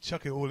 I'm just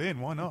chuck it all in.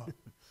 Why not?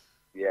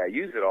 Yeah,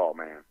 use it all,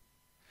 man.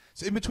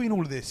 So in between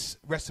all of this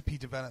recipe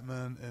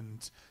development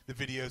and the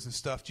videos and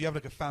stuff, do you have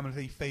like a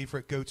family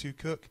favorite go-to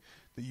cook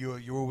that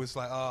you're always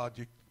like,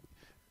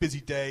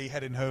 busy day,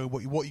 heading home,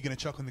 what are you going to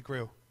chuck on the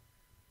grill?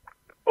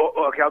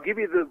 Oh, okay, I'll give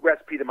you the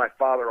recipe that my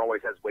father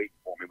always has waiting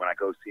for me when I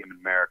go see him in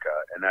America,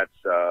 and that's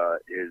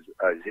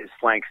his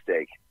flank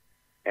steak.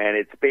 And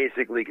it's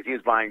basically, because he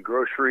was buying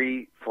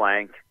grocery,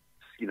 flank,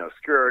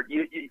 skirt.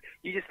 You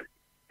just,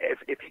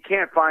 if you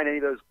can't find any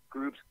of those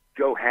groups,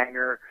 go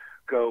hanger,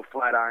 go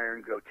flat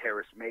iron, go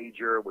terrace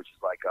major, which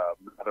is like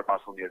another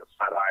muscle near the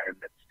flat iron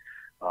that's,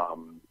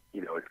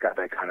 it's got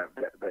that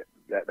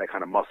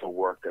kind of muscle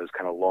work, those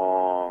kind of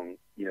long,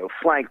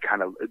 flank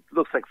it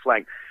looks like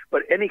flank,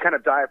 but any kind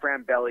of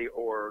diaphragm, belly,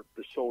 or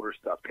the shoulder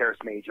stuff, terrace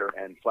major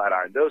and flat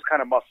iron, those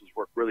kind of muscles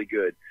work really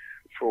good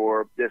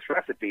for this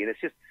recipe. And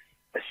it's just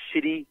a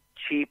shitty,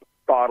 cheap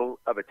bottle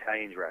of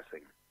Italian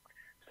dressing.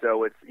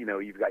 So it's,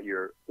 you've got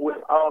your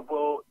olive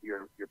oil,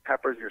 your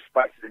peppers, your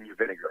spices, and your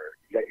vinegar.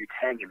 You got your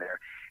tang in there.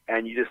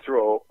 And you just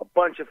throw a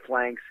bunch of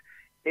flanks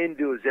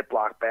into a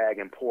Ziploc bag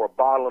and pour a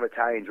bottle of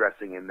Italian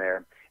dressing in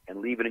there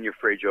and leave it in your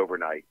fridge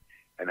overnight.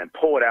 And then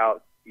pull it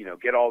out,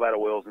 get all that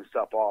oils and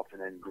stuff off,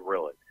 and then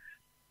grill it.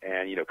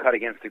 And, cut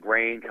against the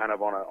grain kind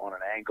of on an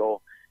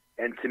angle.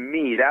 And to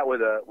me, that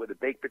with a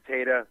baked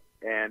potato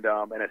and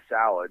a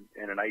salad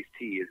and an iced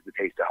tea is the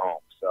taste of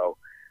home. So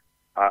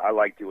I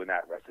like doing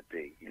that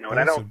recipe. And awesome.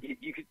 I don't,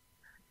 you could,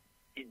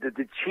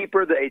 the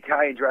cheaper the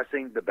Italian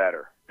dressing, the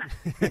better.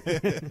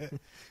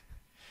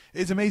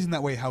 It's amazing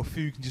that way how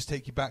food can just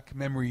take you back,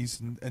 memories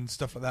and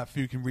stuff like that.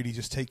 Food can really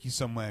just take you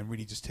somewhere and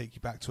really just take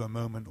you back to a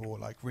moment or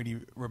like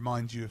really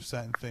remind you of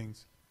certain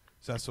things.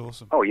 So that's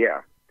awesome. Oh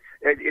yeah,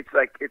 it's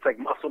like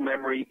muscle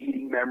memory,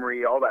 eating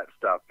memory, all that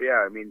stuff.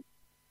 Yeah, I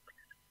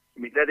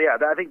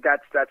think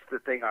that's the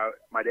thing.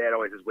 My dad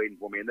always is waiting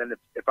for me. And then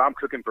if I'm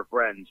cooking for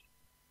friends,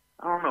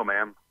 I don't know,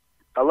 man.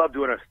 I love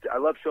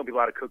showing people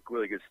how to cook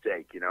really good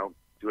steak.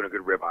 Doing a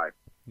good ribeye.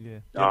 Yeah.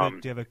 Do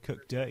you ever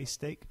cook dirty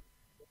steak?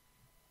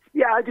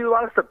 Yeah, I do a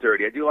lot of stuff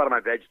dirty. I do a lot of my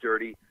veg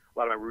dirty, a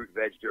lot of my root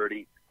veg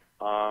dirty.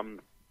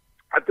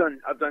 I've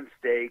done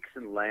steaks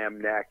and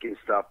lamb neck and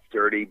stuff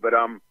dirty, but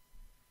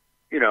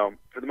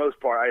for the most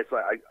part,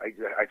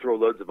 I throw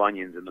loads of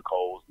onions in the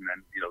coals and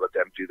then let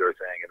them do their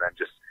thing, and then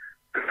just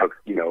cook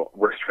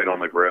work straight on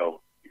the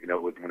grill.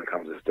 When it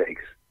comes to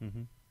steaks.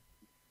 Mm-hmm.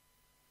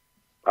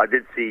 I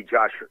did see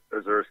Josh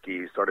Ozerski,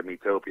 who started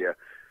Metopia,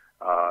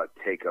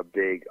 take a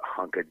big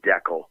hunk of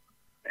deckle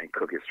and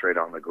cook it straight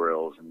on the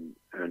grills,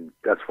 and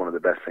that's one of the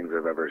best things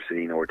I've ever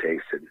seen or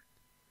tasted.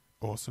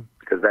 Awesome.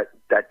 Because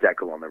that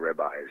decal on the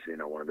ribeye is,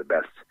 one of the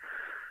best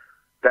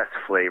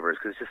flavors,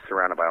 because it's just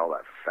surrounded by all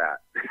that fat.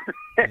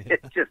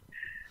 It's just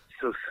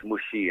so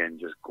smushy and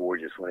just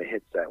gorgeous when it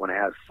hits that. When it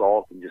has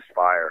salt and just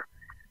fire,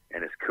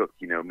 and it's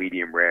cooked,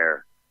 medium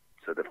rare,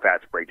 so the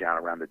fats break down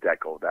around the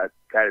decal. That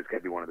is going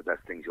to be one of the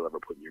best things you'll ever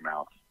put in your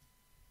mouth.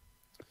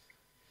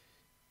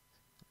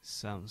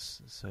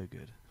 Sounds so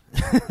good.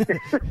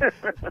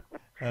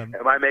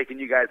 Am I making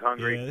you guys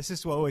hungry? Yeah, this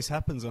is what always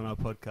happens on our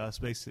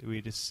podcast. Basically,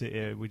 we just sit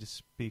here, we just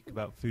speak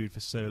about food for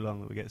so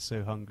long that we get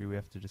so hungry we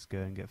have to just go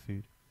and get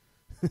food.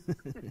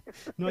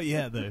 Not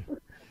yet, though.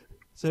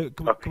 So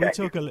can we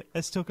talk?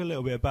 Let's talk a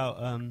little bit about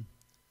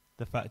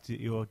the fact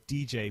that you're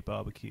DJ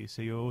barbecue.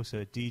 So you're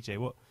also a DJ.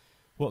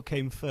 What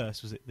came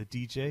first? Was it the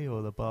DJ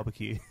or the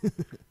barbecue?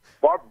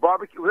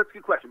 Barbecue. That's a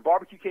good question.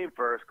 Barbecue came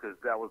first because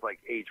that was like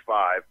age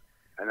 5,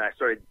 and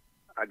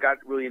I got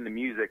really into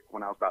music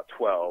when I was about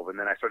 12, and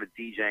then I started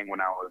DJing when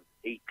I was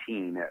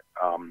 18 at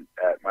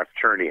my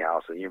fraternity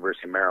house at the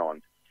University of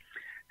Maryland,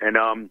 and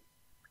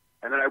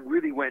then I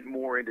really went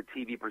more into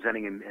TV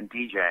presenting and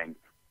DJing,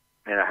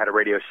 and I had a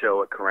radio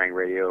show at Kerrang!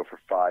 Radio for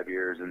 5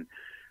 years, and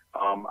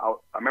I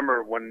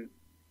remember when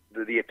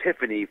the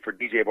epiphany for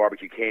DJ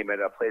barbecue came at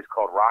a place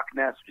called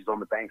Rockness, which is on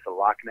the banks of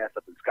Loch Ness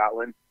up in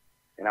Scotland,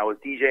 and I was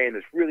DJing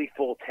this really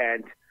full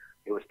tent.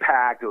 It was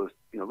packed. It was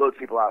loads of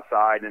people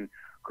outside, and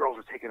girls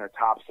were taking their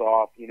tops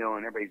off, and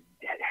everybody's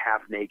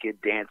half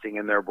naked dancing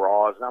in their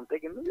bras, and I'm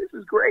thinking, this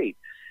is great.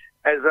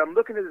 As I'm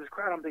looking at this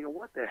crowd, I'm thinking,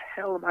 what the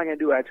hell am I going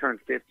to do when I turn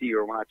 50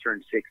 or when I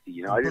turn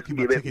 60? I just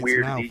be a bit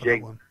weird to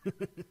DJ.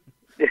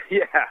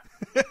 Yeah,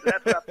 so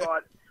that's what I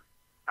thought.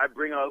 I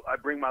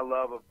bring my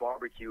love of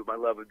barbecue, my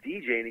love of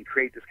DJing, and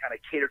create this kind of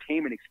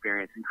entertainment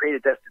experience and create a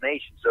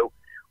destination. So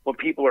when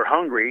people are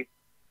hungry,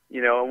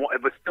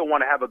 but still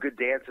want to have a good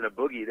dance and a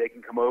boogie, they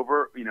can come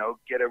over,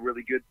 get a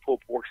really good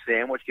pulled pork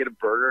sandwich, get a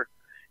burger,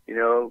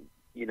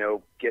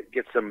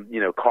 get some,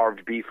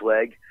 carved beef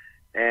leg,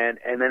 and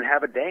then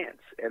have a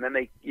dance. And then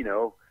they,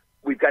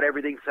 we've got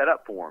everything set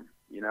up for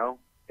them,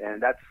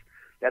 and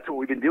that's what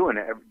we've been doing.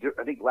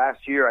 I think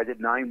last year I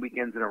did 9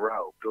 weekends in a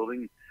row,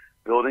 building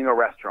a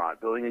restaurant,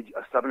 building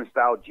a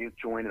Southern-style juke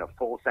joint and a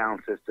full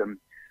sound system,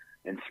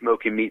 and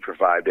smoking meat for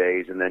 5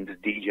 days, and then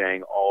just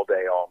DJing all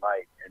day, all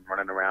night, and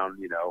running around,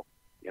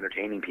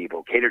 entertaining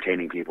people,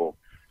 catertaining people.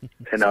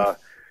 And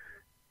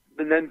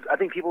then I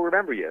think people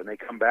remember you, and they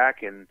come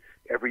back, and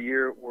every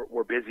year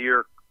we're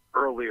busier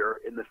earlier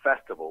in the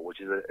festival,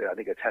 which is, I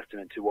think, a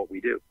testament to what we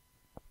do.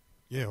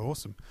 Yeah,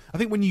 awesome. I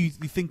think when you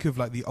think of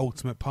like the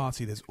ultimate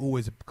party, there's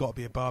always got to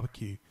be a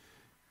barbecue,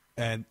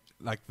 and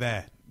like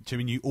there. I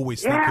mean, you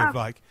always think of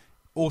like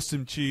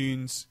awesome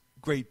tunes,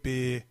 great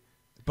beer,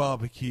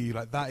 barbecue.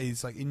 Like that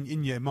is like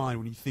in your mind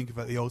when you think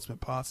about the ultimate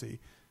party,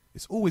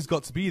 it's always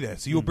got to be there.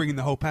 So you're bringing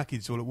the whole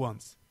package all at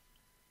once.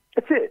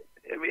 That's it.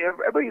 I mean,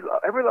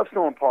 everybody loves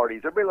throwing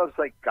parties. Everybody loves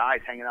like guys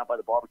hanging out by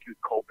the barbecue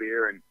with cold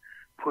beer and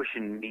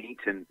pushing meat,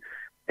 and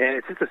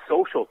it's just a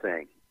social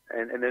thing.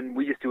 And then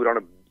we just do it on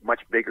a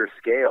much bigger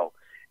scale.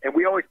 And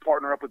we always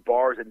partner up with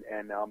bars and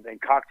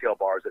cocktail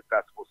bars at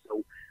festivals.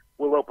 So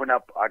we'll open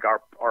up like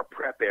our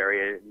prep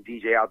area and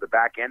DJ out the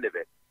back end of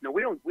it. No,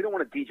 we don't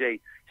want to DJ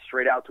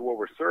straight out to where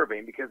we're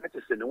serving, because that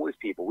just annoys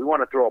people. We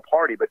want to throw a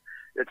party, but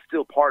it's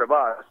still part of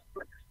us.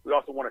 We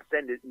also want to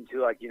send it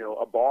into like,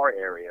 a bar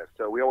area.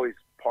 So we always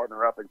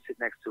partner up and sit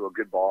next to a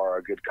good bar or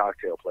a good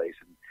cocktail place.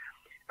 And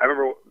I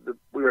remember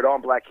we were at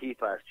On Blackheath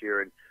last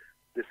year, and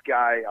this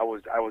guy, I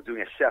was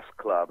doing a chef's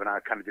club, and I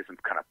kind of did some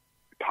kind of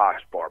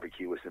posh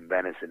barbecue with some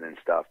venison and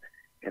stuff.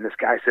 And this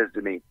guy says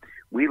to me,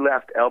 "We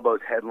left Elbow's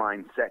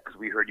headline set because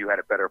we heard you had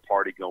a better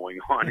party going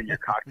on in your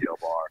cocktail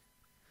bar."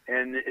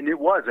 And it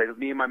was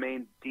me and my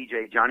main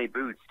DJ, Johnny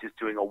Boots, just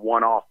doing a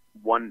one-off,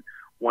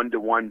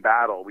 one-to-one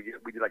battle. We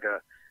did like I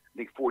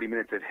think 40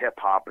 minutes of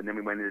hip-hop, and then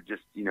we went into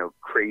just,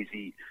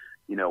 crazy,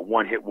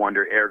 one-hit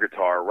wonder air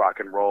guitar, rock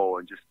and roll,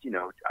 and just,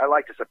 I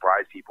like to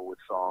surprise people with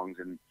songs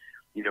and,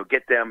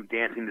 get them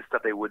dancing to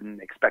stuff they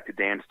wouldn't expect to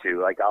dance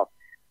to. Like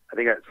I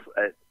think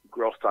at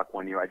Girl Talk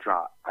one year, I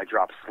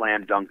dropped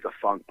Slam Dunk the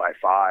Funk by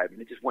 5,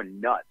 and it just went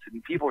nuts.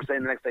 And people were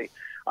saying the next day,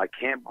 "I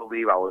can't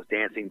believe I was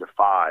dancing to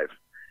 5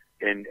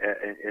 in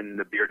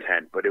the beer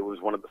tent," but it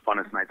was one of the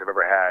funnest nights I've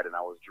ever had, and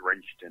I was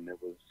drenched. And it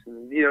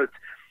was,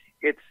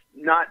 it's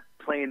not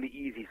playing the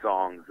easy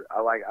songs.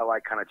 I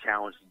like kind of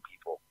challenging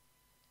people.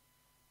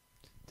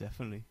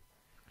 Definitely.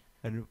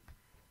 And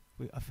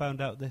I found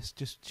out this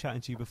just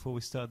chatting to you before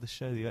we started the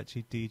show, that you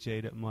actually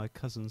DJ'd at my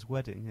cousin's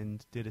wedding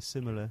and did a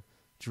similar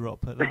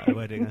drop at that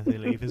wedding, I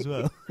believe, as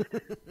well.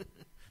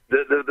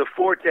 the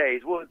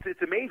Fortes. Well,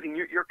 it's amazing.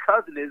 Your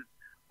cousin is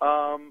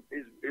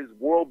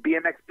world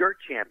BMX dirt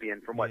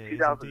champion from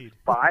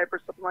 2005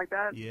 or something like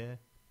that. Yeah.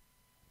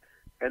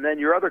 And then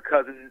your other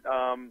cousin,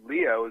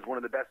 Leo, is one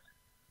of the best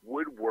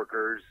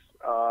woodworkers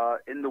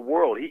in the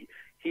world.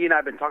 He and I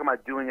have been talking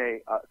about doing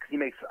cause he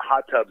makes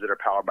hot tubs that are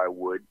powered by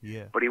wood.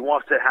 Yeah. But he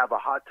wants to have a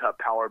hot tub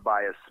powered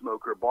by a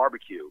smoker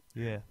barbecue.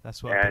 Yeah,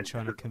 that's what I've been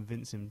trying to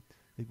convince him.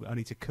 I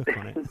need to cook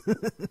on it.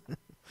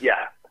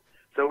 Yeah.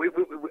 So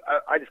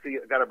I just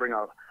got to bring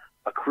a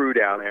a crew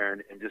down there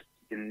and just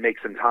make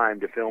some time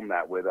to film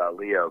that with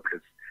Leo,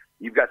 because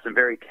you've got some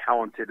very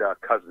talented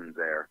cousins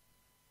there.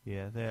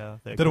 Yeah, they are.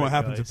 Don't know what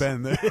happened to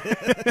Ben there.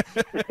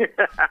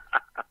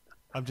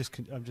 I'm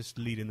just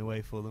leading the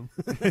way for them.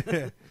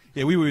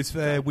 Yeah, we were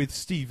with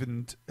Steve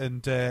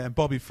and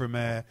Bobby from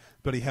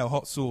Bloody Hell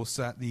Hot Sauce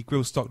at the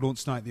Grill Stock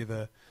launch night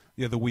the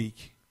other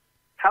week.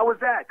 How was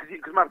that?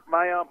 Because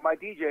my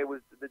DJ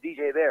was the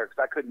DJ there,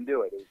 because I couldn't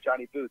do it. It was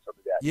Johnny Boots on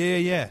the deck.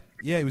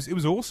 Yeah. It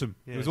was awesome.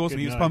 Yeah, it was awesome.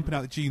 He was pumping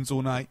out the tunes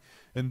all night,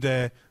 and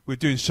we were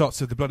doing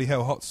shots of the Bloody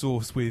Hell Hot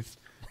Sauce with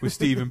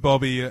Steve and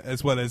Bobby,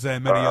 as well as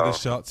many other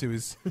shots. It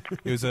was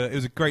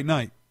a great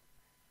night.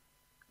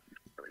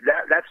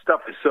 That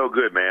stuff is so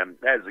good, man.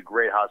 That is a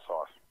great hot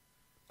sauce.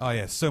 Oh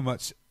yeah, so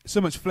much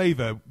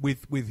flavour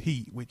with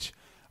heat, which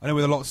I know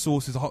with a lot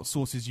of hot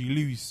sauces, you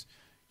lose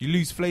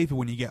flavour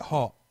when you get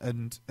hot,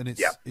 and it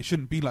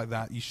shouldn't be like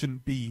that. You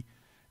shouldn't be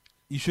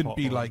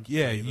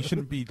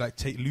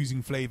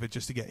losing flavour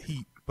just to get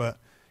heat. But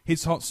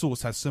his hot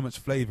sauce has so much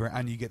flavour,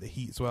 and you get the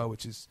heat as well,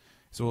 which is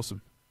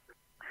awesome.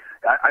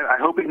 I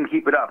hope he can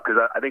keep it up,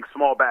 because I think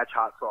small batch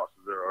hot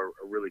sauces are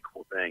a really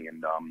cool thing,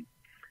 and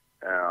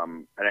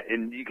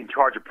you can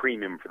charge a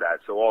premium for that.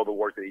 So all the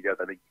work that he does,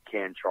 I think you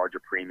can charge a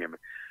premium.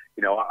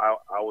 You know,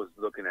 I was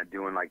looking at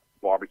doing like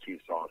barbecue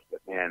sauce,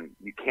 but man,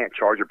 you can't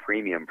charge a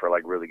premium for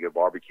like really good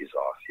barbecue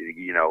sauce,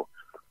 you know,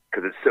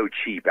 because it's so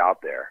cheap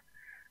out there.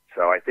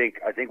 So I think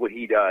what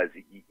he does,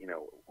 you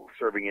know,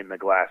 serving in the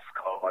glass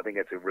skull, I think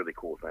that's a really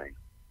cool thing.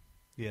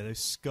 Yeah, those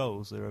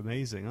skulls are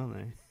amazing, aren't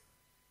they?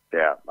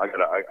 Yeah, I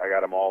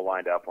got them all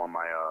lined up on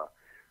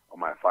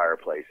my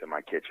fireplace in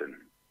my kitchen.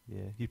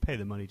 Yeah, you pay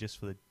the money just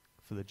for the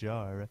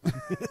jar, I reckon.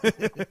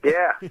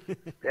 Yeah.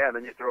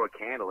 Then you throw a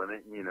candle in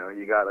it, and, you know,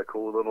 you got a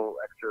cool little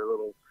extra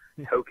little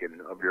token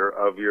of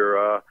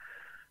your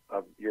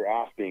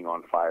ass being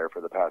on fire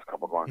for the past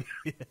couple of months.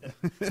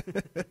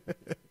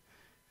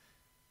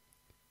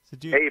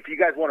 Hey, if you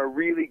guys want a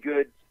really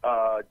good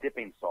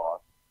dipping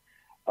sauce,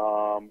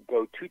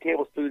 go 2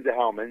 tablespoons of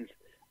Hellman's,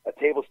 a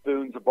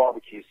tablespoon of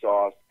barbecue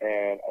sauce,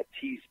 and a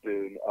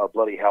teaspoon of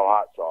Bloody Hell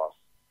hot sauce,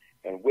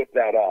 and whip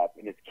that up,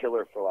 and it's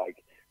killer for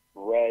like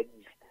breads,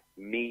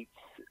 meats,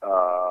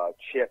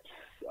 chips,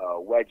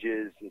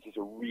 wedges. It's just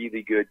a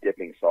really good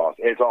dipping sauce.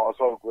 And it's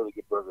also a really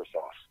good burger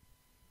sauce.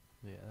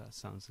 Yeah, that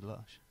sounds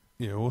lush.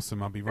 Yeah,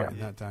 awesome. I'll be writing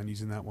that down,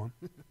 using that one.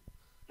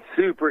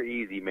 Super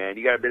easy, man.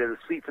 You got a bit of the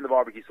sweet from the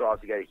barbecue sauce.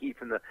 You got a heat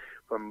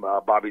from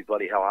Bobby's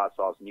Bloody Hell hot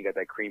sauce, and you got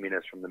that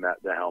creaminess from the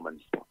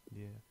Hellman's.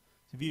 Yeah.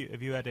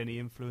 Have you had any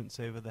influence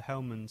over the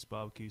Hellman's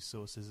barbecue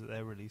sauces that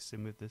they're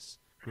releasing with this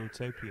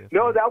Grilltopia?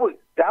 No, that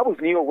was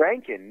Neil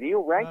Rankin.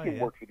 Neil Rankin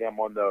worked with them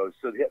on those.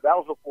 So that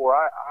was before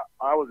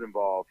I was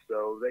involved.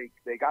 So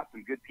they got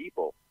some good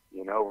people.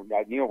 You know,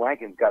 Neil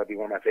Rankin's got to be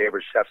one of my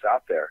favorite chefs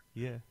out there.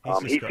 Yeah,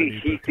 he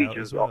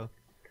features. Well.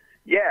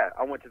 Yeah,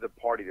 I went to the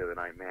party the other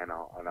night, man,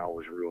 and I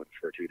was ruined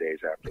for 2 days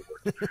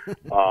afterwards.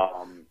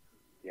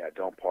 Yeah,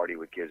 don't party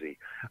with Gizzy.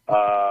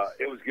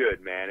 It was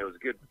good, man. It was a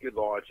good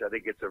launch. I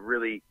think it's a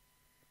really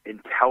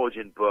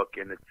intelligent book,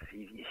 and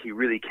he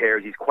really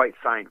cares. He's quite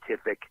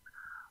scientific.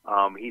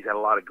 He's had a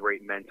lot of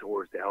great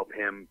mentors to help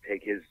him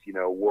take his, you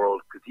know,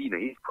 world, because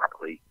he's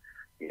probably,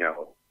 you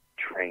know,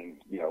 trained,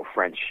 you know,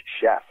 French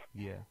chef.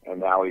 Yeah. And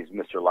now he's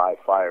Mr. Live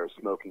Fire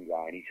smoking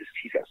guy, and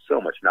he's got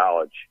so much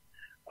knowledge.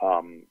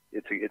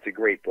 It's a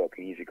great book,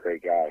 and he's a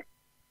great guy.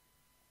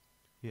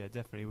 Yeah,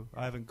 definitely.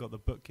 I haven't got the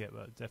book yet,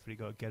 but I've definitely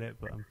got to get it.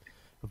 But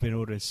I've been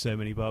ordering so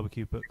many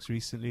barbecue books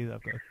recently that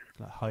I've got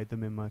to hide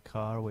them in my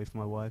car away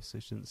from my wife so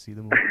she doesn't see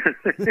them all.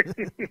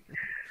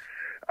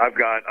 I've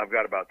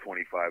got about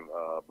 25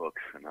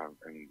 books,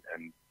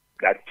 and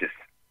that's just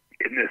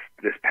in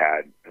this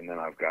pad, and then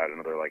I've got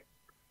another like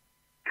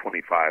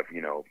 25.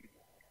 You know,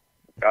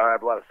 I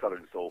have a lot of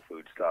Southern soul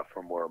food stuff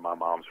from where my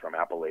mom's from,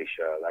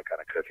 Appalachia, that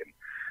kind of cooking.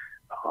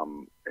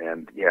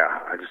 And yeah,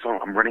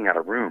 I'm running out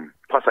of room.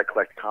 Plus, I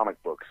collect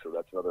comic books, so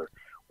that's another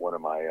one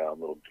of my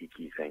little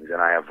geeky things.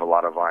 And I have a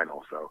lot of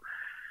vinyl, so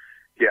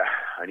yeah,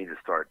 I need to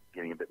start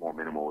getting a bit more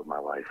minimal with my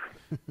life.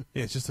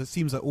 Yeah, it's just it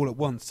seems like all at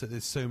once that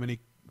there's so many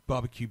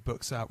barbecue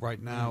books out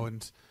right now,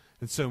 and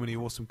so many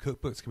awesome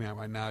cookbooks coming out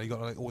right now. You got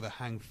like all the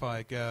Hang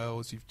Fire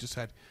Girls. You've just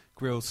had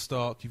Grill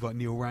Stock. You've got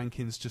Neil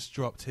Rankin's just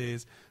dropped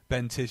his.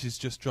 Ben Tish has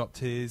just dropped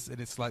his,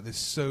 and it's like there's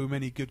so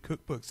many good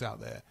cookbooks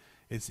out there.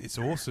 It's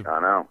awesome. I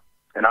know.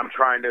 And I'm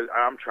trying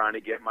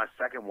to get my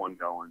second one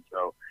going.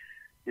 So,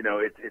 you know,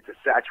 it's a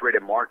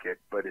saturated market,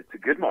 but it's a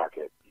good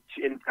market.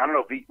 And I don't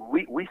know,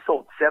 we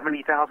sold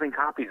 70,000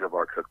 copies of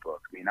our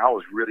cookbook. I mean, I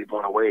was really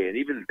blown away, and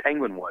even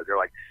Penguin was. They're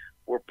like,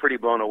 we're pretty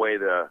blown away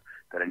that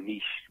a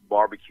niche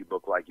barbecue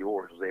book like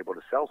yours was able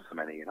to sell so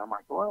many. And I'm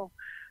like, well,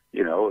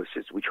 you know, it's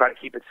just we try to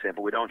keep it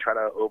simple. We don't try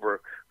to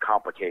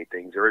overcomplicate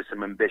things. There is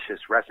some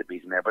ambitious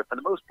recipes in there, but for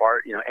the most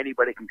part, you know,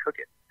 anybody can cook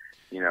it.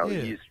 You know,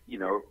 you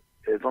know.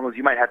 As long as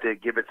you might have to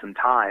give it some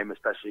time,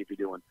 especially if you're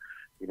doing,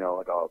 you know,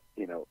 like a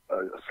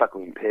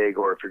suckling pig,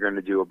 or if you're going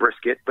to do a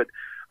brisket. But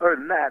other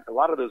than that, a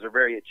lot of those are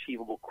very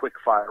achievable, quick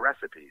fire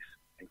recipes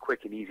and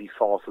quick and easy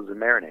salsas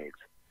and marinades.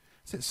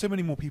 so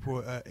many more people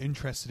are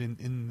interested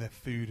in their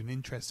food and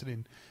interested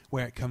in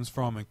where it comes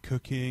from and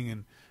cooking,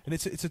 and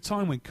it's a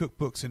time when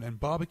cookbooks and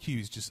barbecue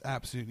is just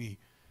absolutely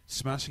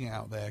smashing it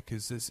out there,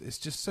 because it's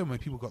just so many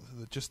people got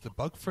just the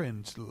bug for it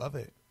and just love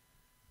it.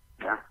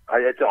 Yeah,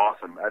 it's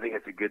awesome. I think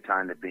it's a good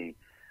time to be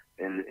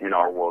in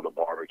our world of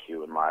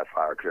barbecue and live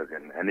fire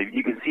cooking. And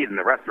you can see it in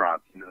the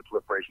restaurants, the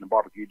proliferation of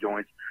barbecue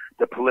joints,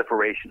 the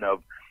proliferation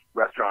of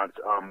restaurants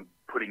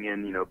putting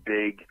in,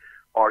 big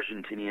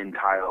Argentinian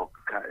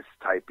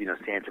type,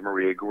 Santa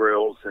Maria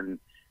grills. And,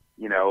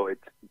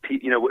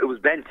 it was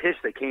Ben Tish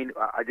that came.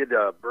 I did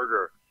a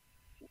burger.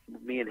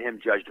 Me and him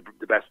judged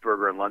the best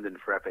burger in London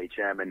for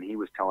FHM, and he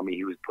was telling me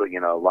he was putting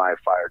in a live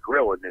fire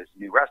grill in this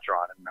new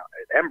restaurant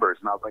at Embers.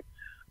 And I was like,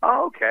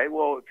 oh, okay,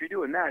 well, if you're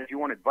doing that, if you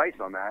want advice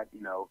on that,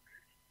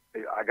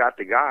 I got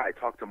the guy. I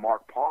talked to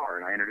Mark Parr,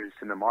 and I introduced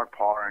him to Mark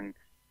Parr, and,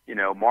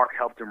 Mark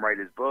helped him write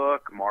his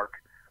book. Mark,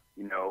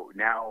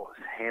 now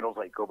handles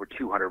like over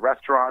 200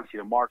 restaurants.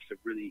 Mark's a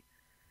really,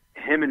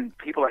 him and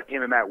people like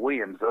him and Matt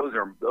Williams, those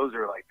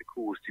are like the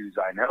coolest dudes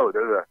I know.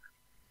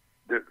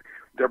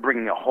 They're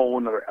bringing a whole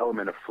another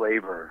element of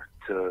flavor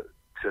to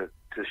the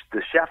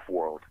chef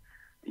world,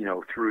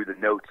 through the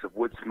notes of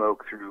wood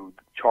smoke, through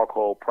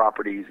charcoal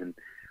properties, and,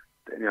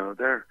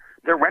 they're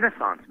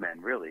Renaissance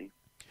men, really.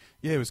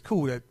 Yeah, it was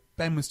cool that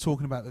Ben was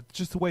talking about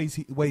just the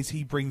ways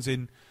he brings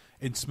in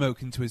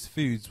smoke into his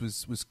foods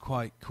was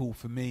quite cool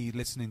for me,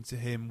 listening to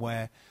him,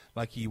 where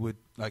like he would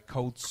like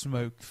cold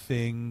smoke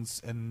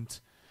things, and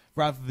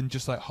rather than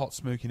just like hot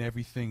smoking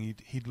everything,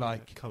 he'd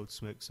like cold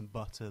smoke some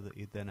butter that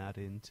you'd then add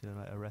into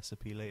like a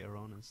recipe later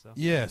on and stuff.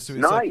 Yeah, so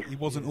it's nice. Like it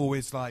wasn't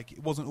always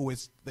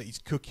that he's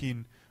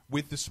cooking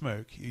with the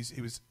smoke.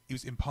 He was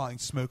imparting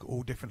smoke at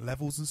all different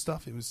levels and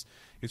stuff. It was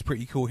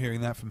pretty cool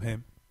hearing that from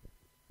him.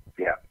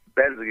 Yeah,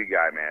 Ben's a good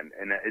guy, man,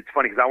 and it's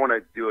funny because I want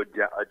to do a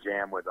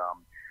jam with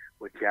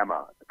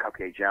Gemma,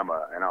 Cupcake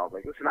Gemma, and I was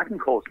like, listen, I can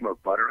cold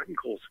smoke butter.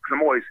 Because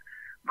I'm always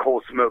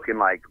cold smoking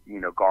like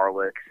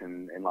garlics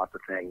and lots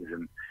of things,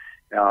 and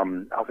I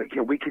was like,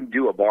 we can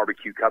do a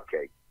barbecue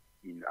cupcake.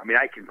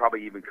 I can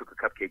probably even cook a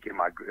cupcake in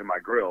my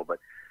grill, but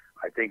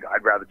I think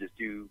I'd rather just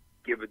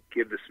give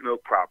the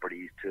smoke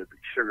properties to the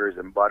sugars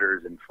and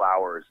butters and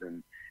flours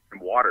and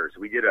waters.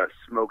 We did a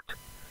smoked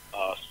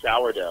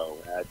sourdough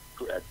at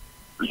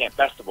Camp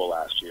Festival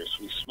last year,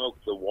 so we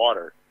smoked the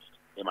water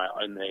in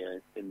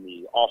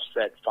the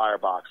offset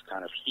firebox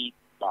kind of heat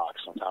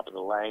box on top of the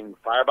Lang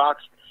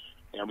firebox,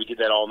 and we did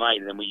that all night,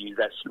 and then we used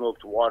that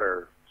smoked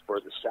water for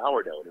the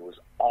sourdough, and it was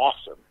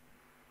awesome.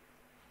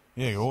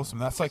 Yeah, awesome.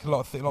 That's like a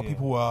lot of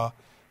people are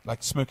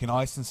like smoking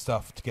ice and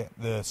stuff to get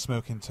the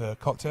smoke into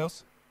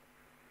cocktails.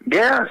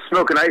 Yeah,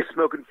 smoking ice,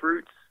 smoking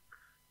fruits.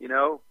 When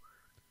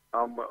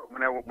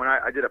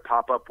I did a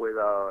pop up with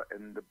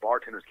and the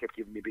bartenders kept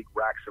giving me big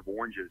racks of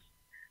oranges.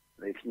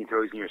 They can you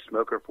throw these in your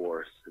smoker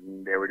for us,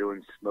 and they were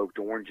doing smoked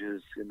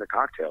oranges in the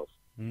cocktails.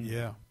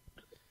 Yeah,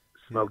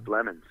 smoked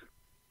lemons.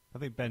 I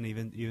think Ben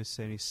he was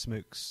saying he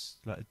smokes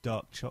like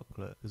dark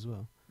chocolate as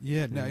well.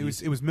 Yeah, no, it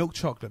was milk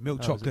chocolate.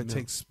 Milk chocolate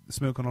takes the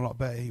smoke on a lot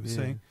better. He was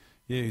saying.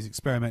 Yeah, he was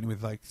experimenting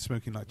with like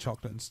smoking like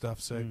chocolate and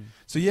stuff. So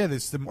yeah,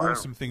 there's some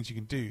awesome things you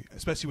can do,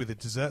 especially with the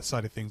dessert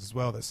side of things as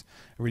well. That's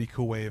a really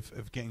cool way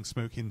of getting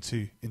smoke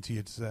into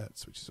your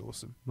desserts, which is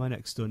awesome. My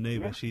next door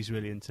neighbour, she's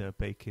really into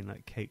baking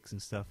like cakes and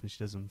stuff, and she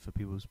does them for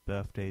people's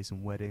birthdays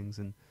and weddings.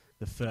 And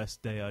the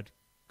first day I'd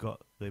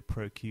got the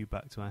Pro Q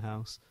back to my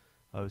house,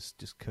 I was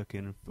just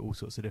cooking all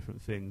sorts of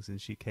different things,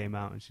 and she came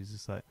out and she's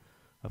just like,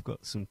 "I've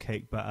got some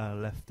cake batter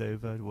left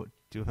over. What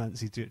do you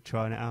fancy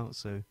trying it out?"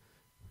 So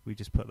we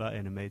just put that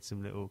in and made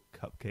some little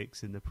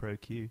cupcakes in the Pro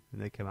Q,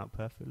 and they came out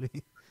perfectly.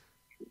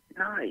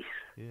 Nice.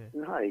 Yeah.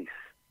 Nice.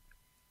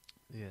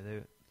 Yeah, they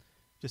were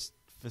just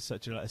for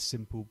such a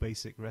simple,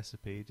 basic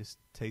recipe. Just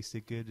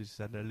tasted good. It just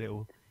had a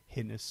little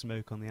hint of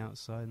smoke on the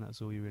outside, and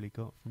that's all you really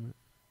got from it.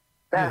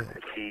 That's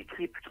the key.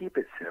 Keep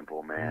it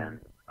simple,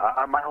 man.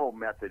 My whole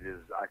method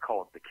is I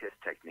call it the KISS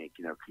technique.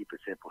 Keep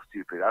it simple,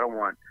 stupid. I don't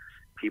want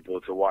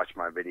people to watch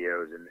my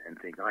videos and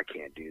think I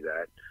can't do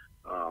that.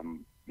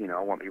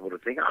 I want people to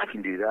think I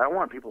can do that. I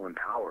want people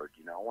empowered.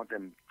 I want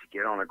them to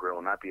get on a grill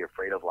and not be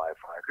afraid of live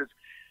fire. Because,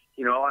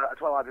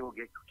 that's why a lot of people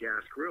get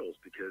gas grills,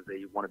 because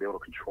they want to be able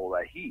to control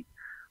that heat,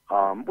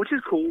 which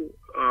is cool.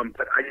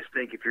 But I just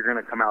think if you're going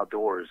to come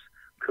outdoors,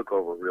 cook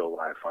over real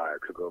live fire,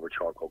 cook over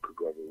charcoal,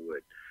 cook over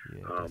wood.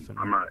 Yeah,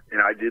 I'm not,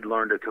 and I did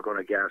learn to cook on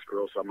a gas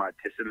grill, so I'm not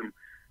dissing them.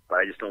 But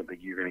I just don't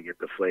think you're going to get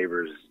the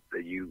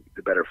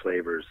better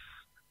flavors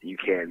you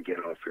can get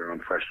off your own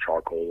fresh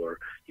charcoal or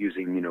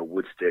using,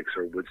 wood sticks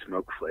or wood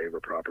smoke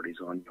flavor properties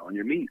on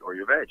your meat or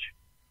your veg.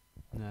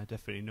 No,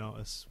 definitely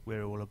not.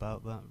 We're all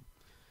about that.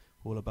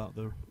 All about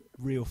the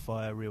real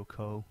fire, real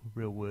coal,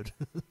 real wood.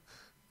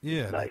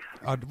 Yeah, nice.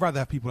 I'd rather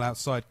have people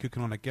outside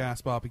cooking on a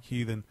gas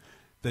barbecue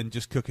than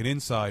just cooking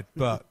inside.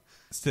 But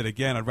still,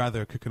 again, I'd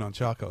rather cooking on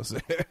charcoal. So.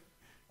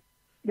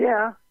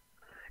 Yeah,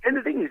 and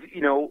the thing is,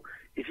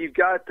 if you've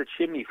got the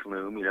chimney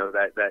flume,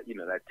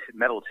 that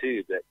metal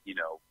tube that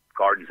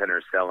Garden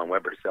Center sell and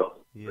Weber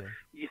sell. Yeah.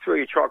 You throw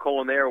your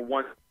charcoal in there,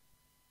 one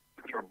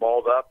if you're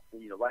balled up,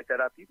 light that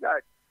up.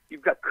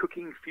 You've got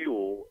cooking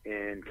fuel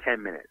in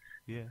 10 minutes.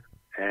 Yeah.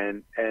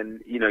 And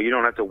you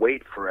don't have to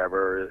wait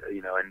forever,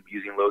 and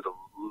using loads of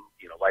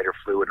lighter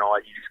fluid and all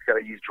that. You just got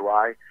to use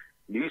dry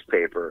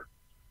newspaper,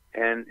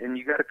 and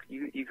you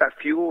got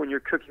fuel, and you're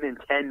cooking in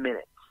 10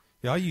 minutes.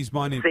 Yeah, I use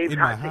mine in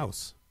my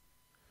house.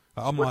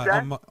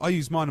 I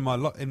use mine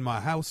in my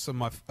house on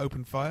my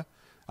open fire.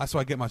 That's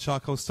why I get my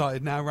charcoal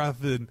started now,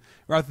 rather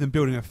than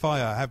building a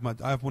fire. I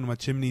have one of my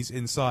chimneys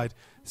inside,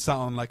 sat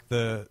on like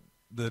the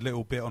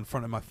little bit on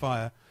front of my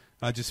fire.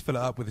 I just fill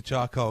it up with the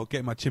charcoal,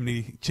 get my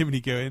chimney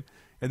going,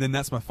 and then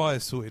that's my fire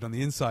sorted on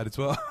the inside as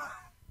well.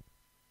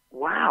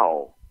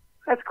 Wow,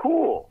 that's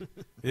cool.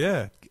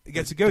 Yeah, it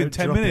gets to go in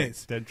 10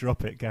 minutes. Don't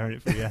drop it, carry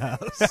it through your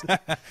house.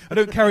 I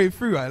don't carry it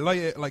through. I light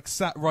it like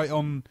sat right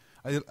on.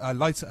 I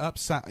light it up,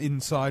 sat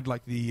inside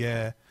like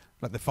the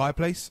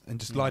fireplace,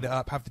 and just light it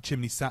up. Have the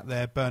chimney sat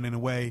there burning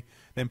away.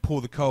 Then pour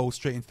the coal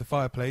straight into the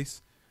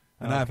fireplace,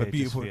 and I have a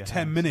beautiful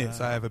 10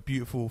 minutes. I have a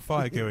beautiful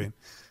fire going,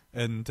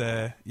 and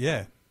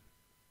yeah.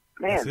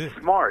 Man,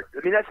 smart.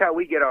 I mean, that's how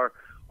we get our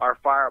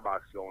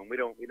firebox going. We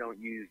don't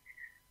use.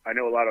 I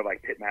know a lot of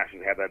like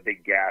pitmasters have that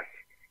big gas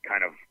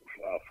kind of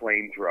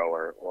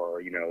flamethrower,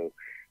 or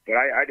but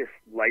I just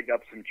light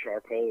up some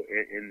charcoal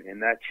in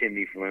that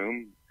chimney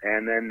flume,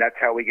 and then that's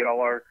how we get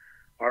all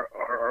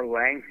our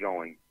langs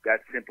going. That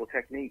simple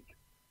technique.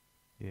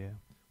 Yeah,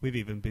 we've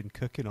even been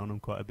cooking on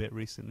them quite a bit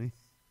recently.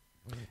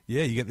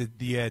 Yeah, you get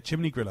the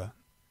chimney griller.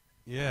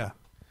 Yeah,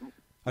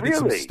 I did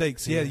Really? some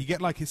steaks. Yeah, you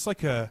get it's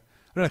like a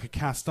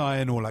cast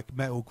iron or like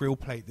metal grill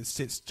plate that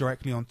sits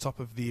directly on top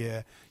of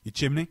your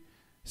chimney.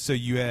 So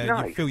you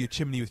fill your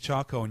chimney with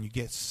charcoal, and you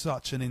get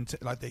such an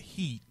the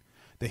heat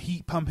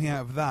pumping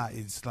out of that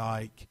is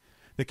like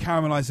the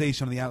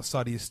caramelization on the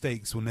outside of your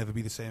steaks will never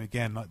be the same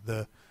again.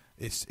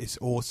 It's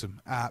awesome,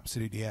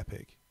 absolutely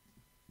epic.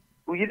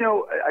 Well,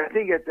 I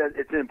think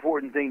it's an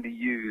important thing to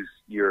use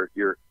your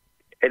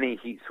any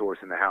heat source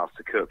in the house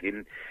to cook.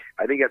 And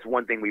I think that's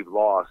one thing we've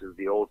lost is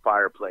the old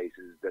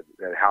fireplaces that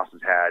houses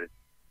had.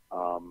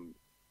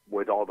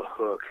 With all the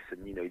hooks,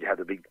 and you'd have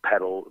the big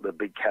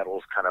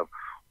kettles kind of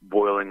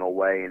boiling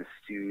away, and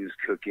stews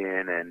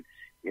cooking, and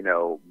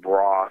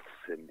broths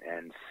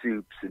and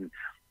soups, and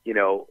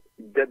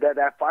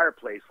that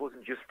fireplace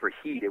wasn't just for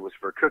heat; it was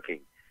for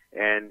cooking.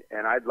 And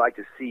I'd like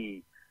to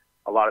see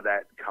a lot of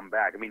that come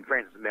back. I mean,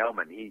 Francis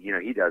Mailman,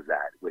 he does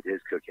that with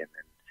his cooking,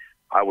 and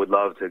I would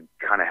love to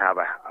kind of have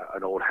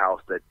an old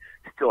house that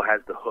still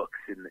has the hooks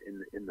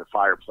in the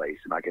fireplace,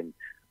 and I can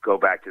go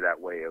back to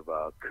that way of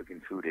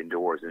cooking food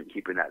indoors and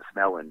keeping that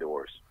smell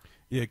indoors.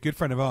 Yeah, good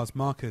friend of ours,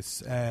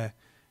 Marcus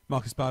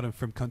Bowden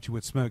from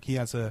Countrywood Smoke. He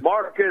has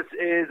Marcus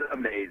is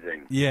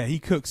amazing. Yeah, he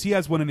cooks. He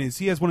has one in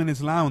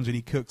his lounge, and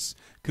he cooks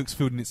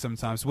food in it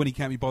sometimes. So when he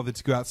can't be bothered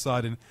to go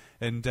outside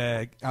and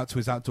out to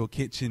his outdoor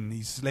kitchen,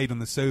 he's laid on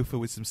the sofa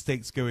with some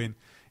steaks going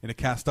in a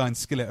cast iron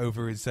skillet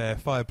over his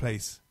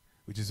fireplace,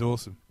 which is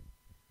awesome.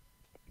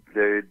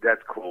 Dude,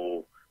 that's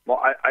cool.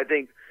 Well, I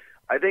think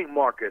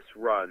Marcus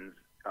runs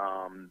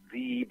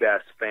the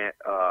best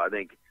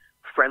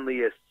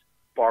friendliest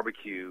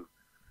barbecue,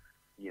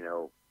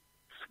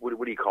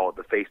 what do you call it?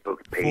 The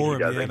Facebook page forum,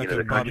 he does, yeah,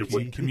 the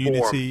barbecue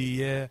community,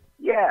 forum.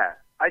 Yeah.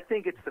 I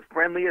think it's the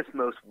friendliest,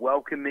 most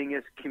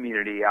welcomingest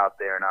community out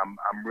there, and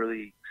I'm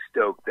really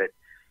stoked that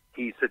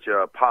he's such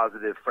a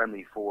positive,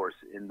 friendly force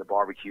in the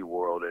barbecue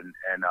world, and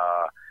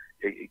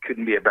it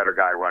couldn't be a better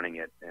guy running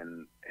it.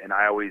 And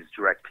I always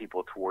direct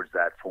people towards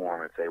that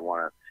forum if they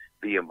want to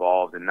be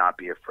involved and not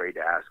be afraid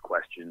to ask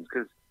questions,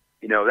 because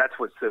that's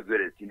what's so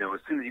good is as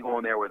soon as you go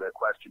in there with a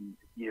question,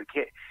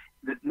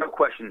 no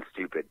question's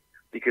stupid,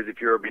 because if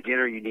you're a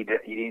beginner, you need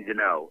to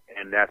know,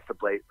 and that's the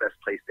best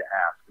place to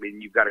ask. I mean,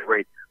 you've got a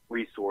great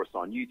resource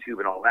on YouTube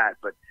and all that,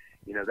 but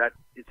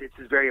it's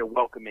a very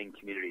welcoming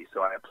community.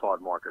 So I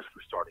applaud Marcus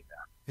for starting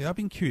that. Yeah, I've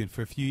been queuing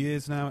for a few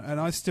years now, and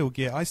I still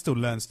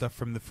learn stuff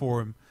from the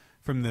forum.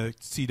 From the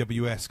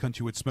CWS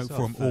Countrywood Smoke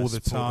Forum all the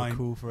time.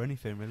 Cool for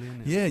anything, really,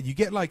 isn't it? Yeah, you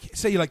get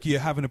say you're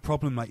having a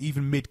problem,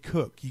 even mid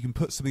cook, you can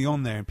put something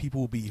on there, and people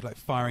will be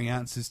firing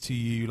answers to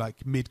you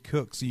mid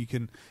cook. So you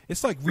can,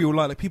 it's real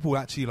life. People will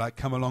actually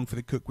come along for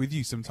the cook with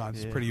you sometimes.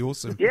 Yeah. It's pretty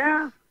awesome.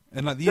 Yeah,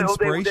 and the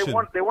inspiration.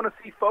 They want to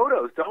see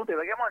photos, don't they?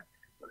 Come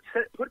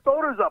on, put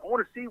photos up. I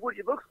want to see what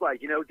it looks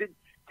like.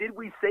 Did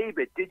we save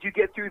it? Did you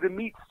get through the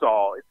meat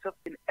stall? It's such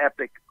an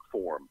epic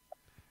forum.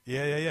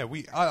 Yeah.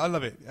 I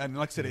love it, and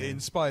like I said, it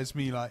inspires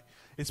me.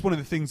 It's one of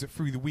the things that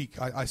through the week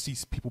I see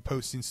people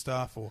posting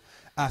stuff or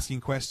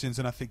asking questions,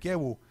 and I think,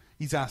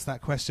 he's asked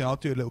that question. I'll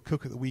do a little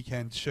cook at the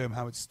weekend to show him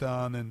how it's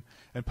done,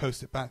 and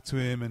post it back to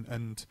him,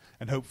 and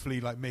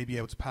hopefully maybe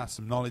able to pass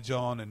some knowledge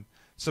on and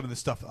some of the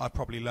stuff that I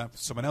probably learned from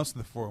someone else in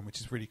the forum,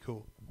 which is really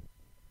cool.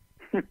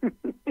 I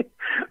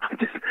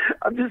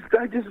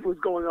just was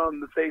going on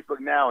the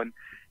Facebook now, and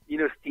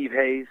Steve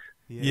Hayes,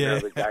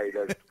 the guy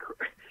who does.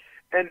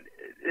 And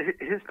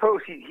his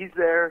post, he's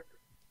there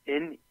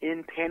in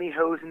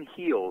pantyhose and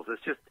heels.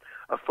 It's just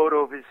a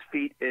photo of his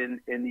feet in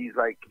these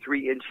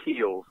 3-inch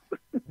heels.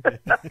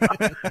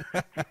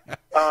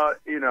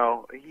 you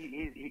know,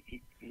 he's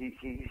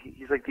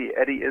like the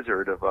Eddie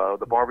Izzard of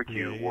the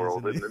barbecue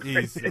world.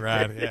 He's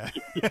rad,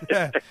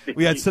 yeah.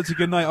 We had such a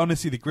good night.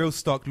 Honestly, the grill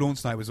stock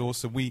launch night was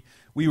awesome. We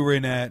were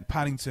in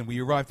Paddington.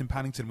 We arrived in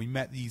Paddington. We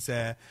met these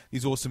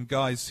awesome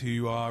guys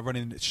who are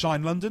running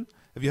Shine London.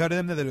 Have you heard of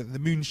them? They're the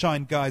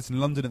moonshine guys in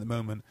London at the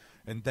moment,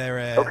 and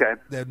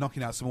they're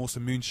knocking out some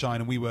awesome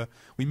moonshine. And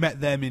we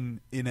met them in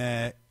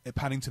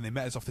Paddington. They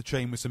met us off the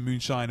train with some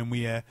moonshine, and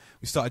we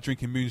started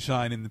drinking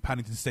moonshine in the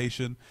Paddington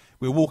station.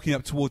 We were walking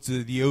up towards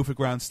the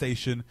overground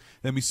station.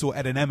 Then we saw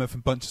Ed and Emma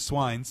from Bunch of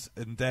Swines,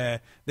 and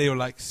they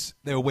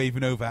were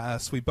waving over at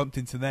us. We bumped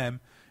into them,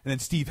 and then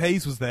Steve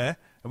Hayes was there,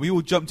 and we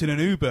all jumped in an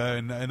Uber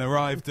and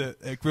arrived at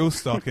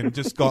Grillstock and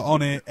just got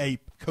on it, ate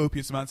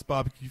copious amounts of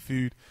barbecue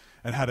food,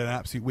 and had an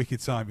absolute wicked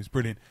time. It was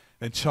brilliant.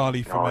 Then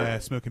Charlie from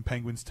Smoking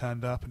Penguins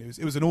turned up, and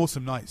it was an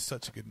awesome night.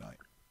 Such a good night.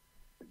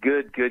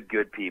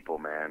 Good people,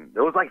 man.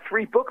 There was like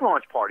 3 book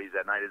launch parties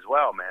that night as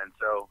well, man.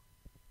 So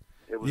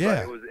it was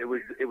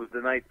it was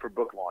the night for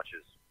book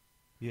launches.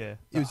 Yeah,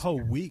 the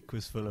whole week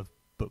was full of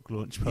book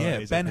launch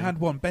parties. Yeah, Ben had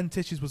one. Ben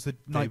Tish's was the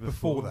night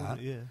before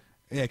that. Yeah,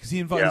 because he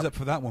invited us up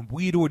for that one.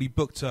 We'd already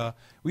booked our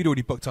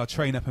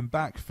train up and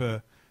back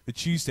for the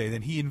Tuesday.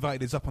 Then he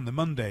invited us up on the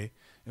Monday,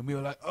 and we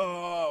were like,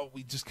 oh,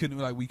 we just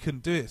couldn't we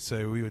couldn't do it.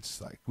 So we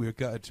were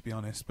gutted, to be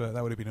honest. But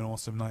that would have been an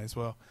awesome night as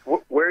well.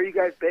 Where are you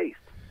guys based?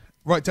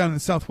 Right down in the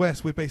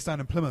southwest. We're based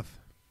down in Plymouth.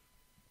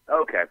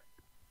 Okay.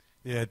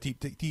 Yeah,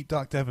 deep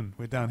dark Devon.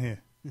 We're down here.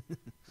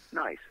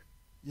 Nice.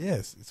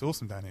 Yes, it's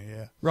awesome down here,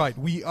 yeah. Right,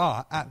 we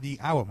are at the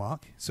hour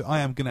mark, so I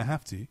am going to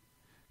have to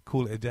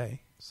call it a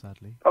day.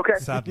 Sadly. Okay.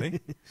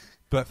 Sadly.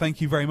 But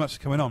thank you very much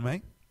for coming on,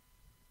 mate.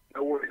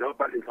 No worries. I hope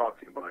I didn't talk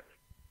too much.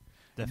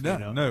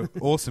 Definitely No,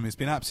 awesome. It's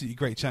been absolutely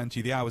great chatting to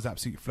you. The hour's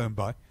absolutely flown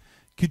by.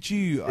 Could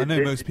you, I know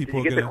most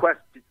people are going to...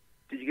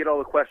 Did you get all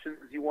the questions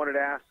you wanted to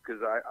ask?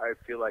 Because I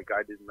feel like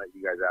I didn't let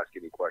you guys ask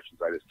any questions.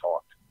 I just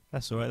talked.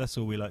 That's all right. That's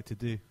all we like to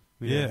do.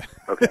 Yeah.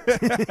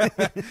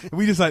 Okay.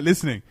 We just like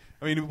listening.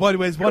 I mean, by the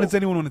way, why does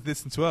anyone want to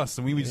listen to us?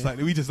 And we just like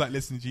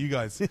listening to you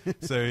guys.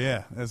 So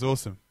yeah, that's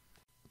awesome.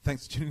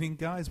 Thanks for tuning in,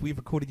 guys. We've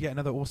recorded yet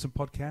another awesome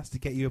podcast to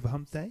get you over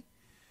Hump Day.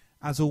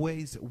 As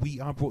always, we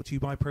are brought to you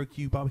by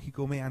ProQ BBQ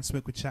Gourmet and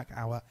Smokewood Shack,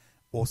 our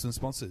awesome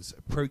sponsors.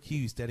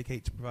 ProQ is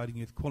dedicated to providing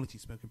you with quality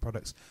smoking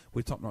products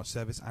with top-notch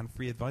service and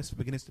free advice for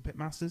beginners to pit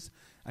masters,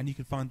 and you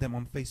can find them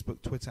on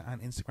Facebook, Twitter,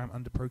 and Instagram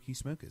under ProQ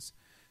Smokers.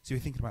 So if you're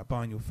thinking about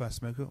buying your first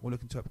smoker, or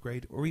looking to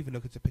upgrade, or even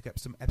looking to pick up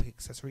some epic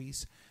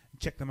accessories,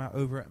 check them out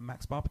over at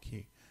Max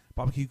BBQ.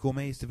 BBQ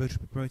Gourmet is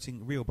devoted to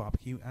promoting real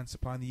barbecue and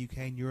supplying the UK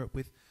and Europe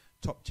with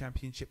top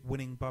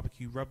championship-winning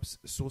barbecue rubs,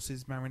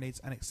 sauces, marinades,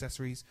 and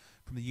accessories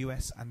from the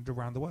US and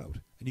around the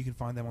world. And you can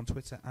find them on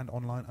Twitter and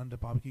online under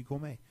BBQ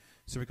Gourmet.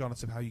 So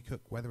regardless of how you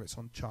cook, whether it's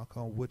on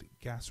charcoal, wood,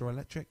 gas, or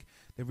electric,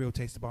 the real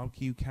taste of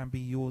barbecue can be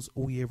yours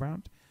all year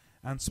round.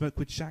 And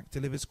Smokewood Shack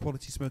delivers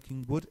quality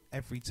smoking wood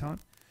every time.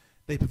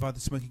 They provide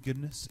the smoky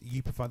goodness,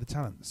 you provide the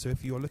talent. So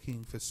if you're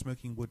looking for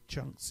smoking wood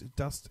chunks,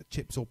 dust,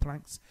 chips, or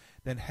planks,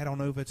 then head on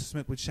over to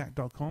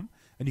smokewoodshack.com,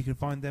 and you can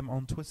find them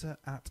on Twitter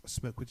at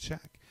Smokewood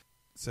Shack.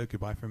 So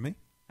goodbye from me.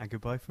 And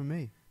goodbye from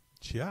me.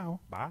 Ciao.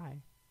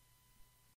 Bye.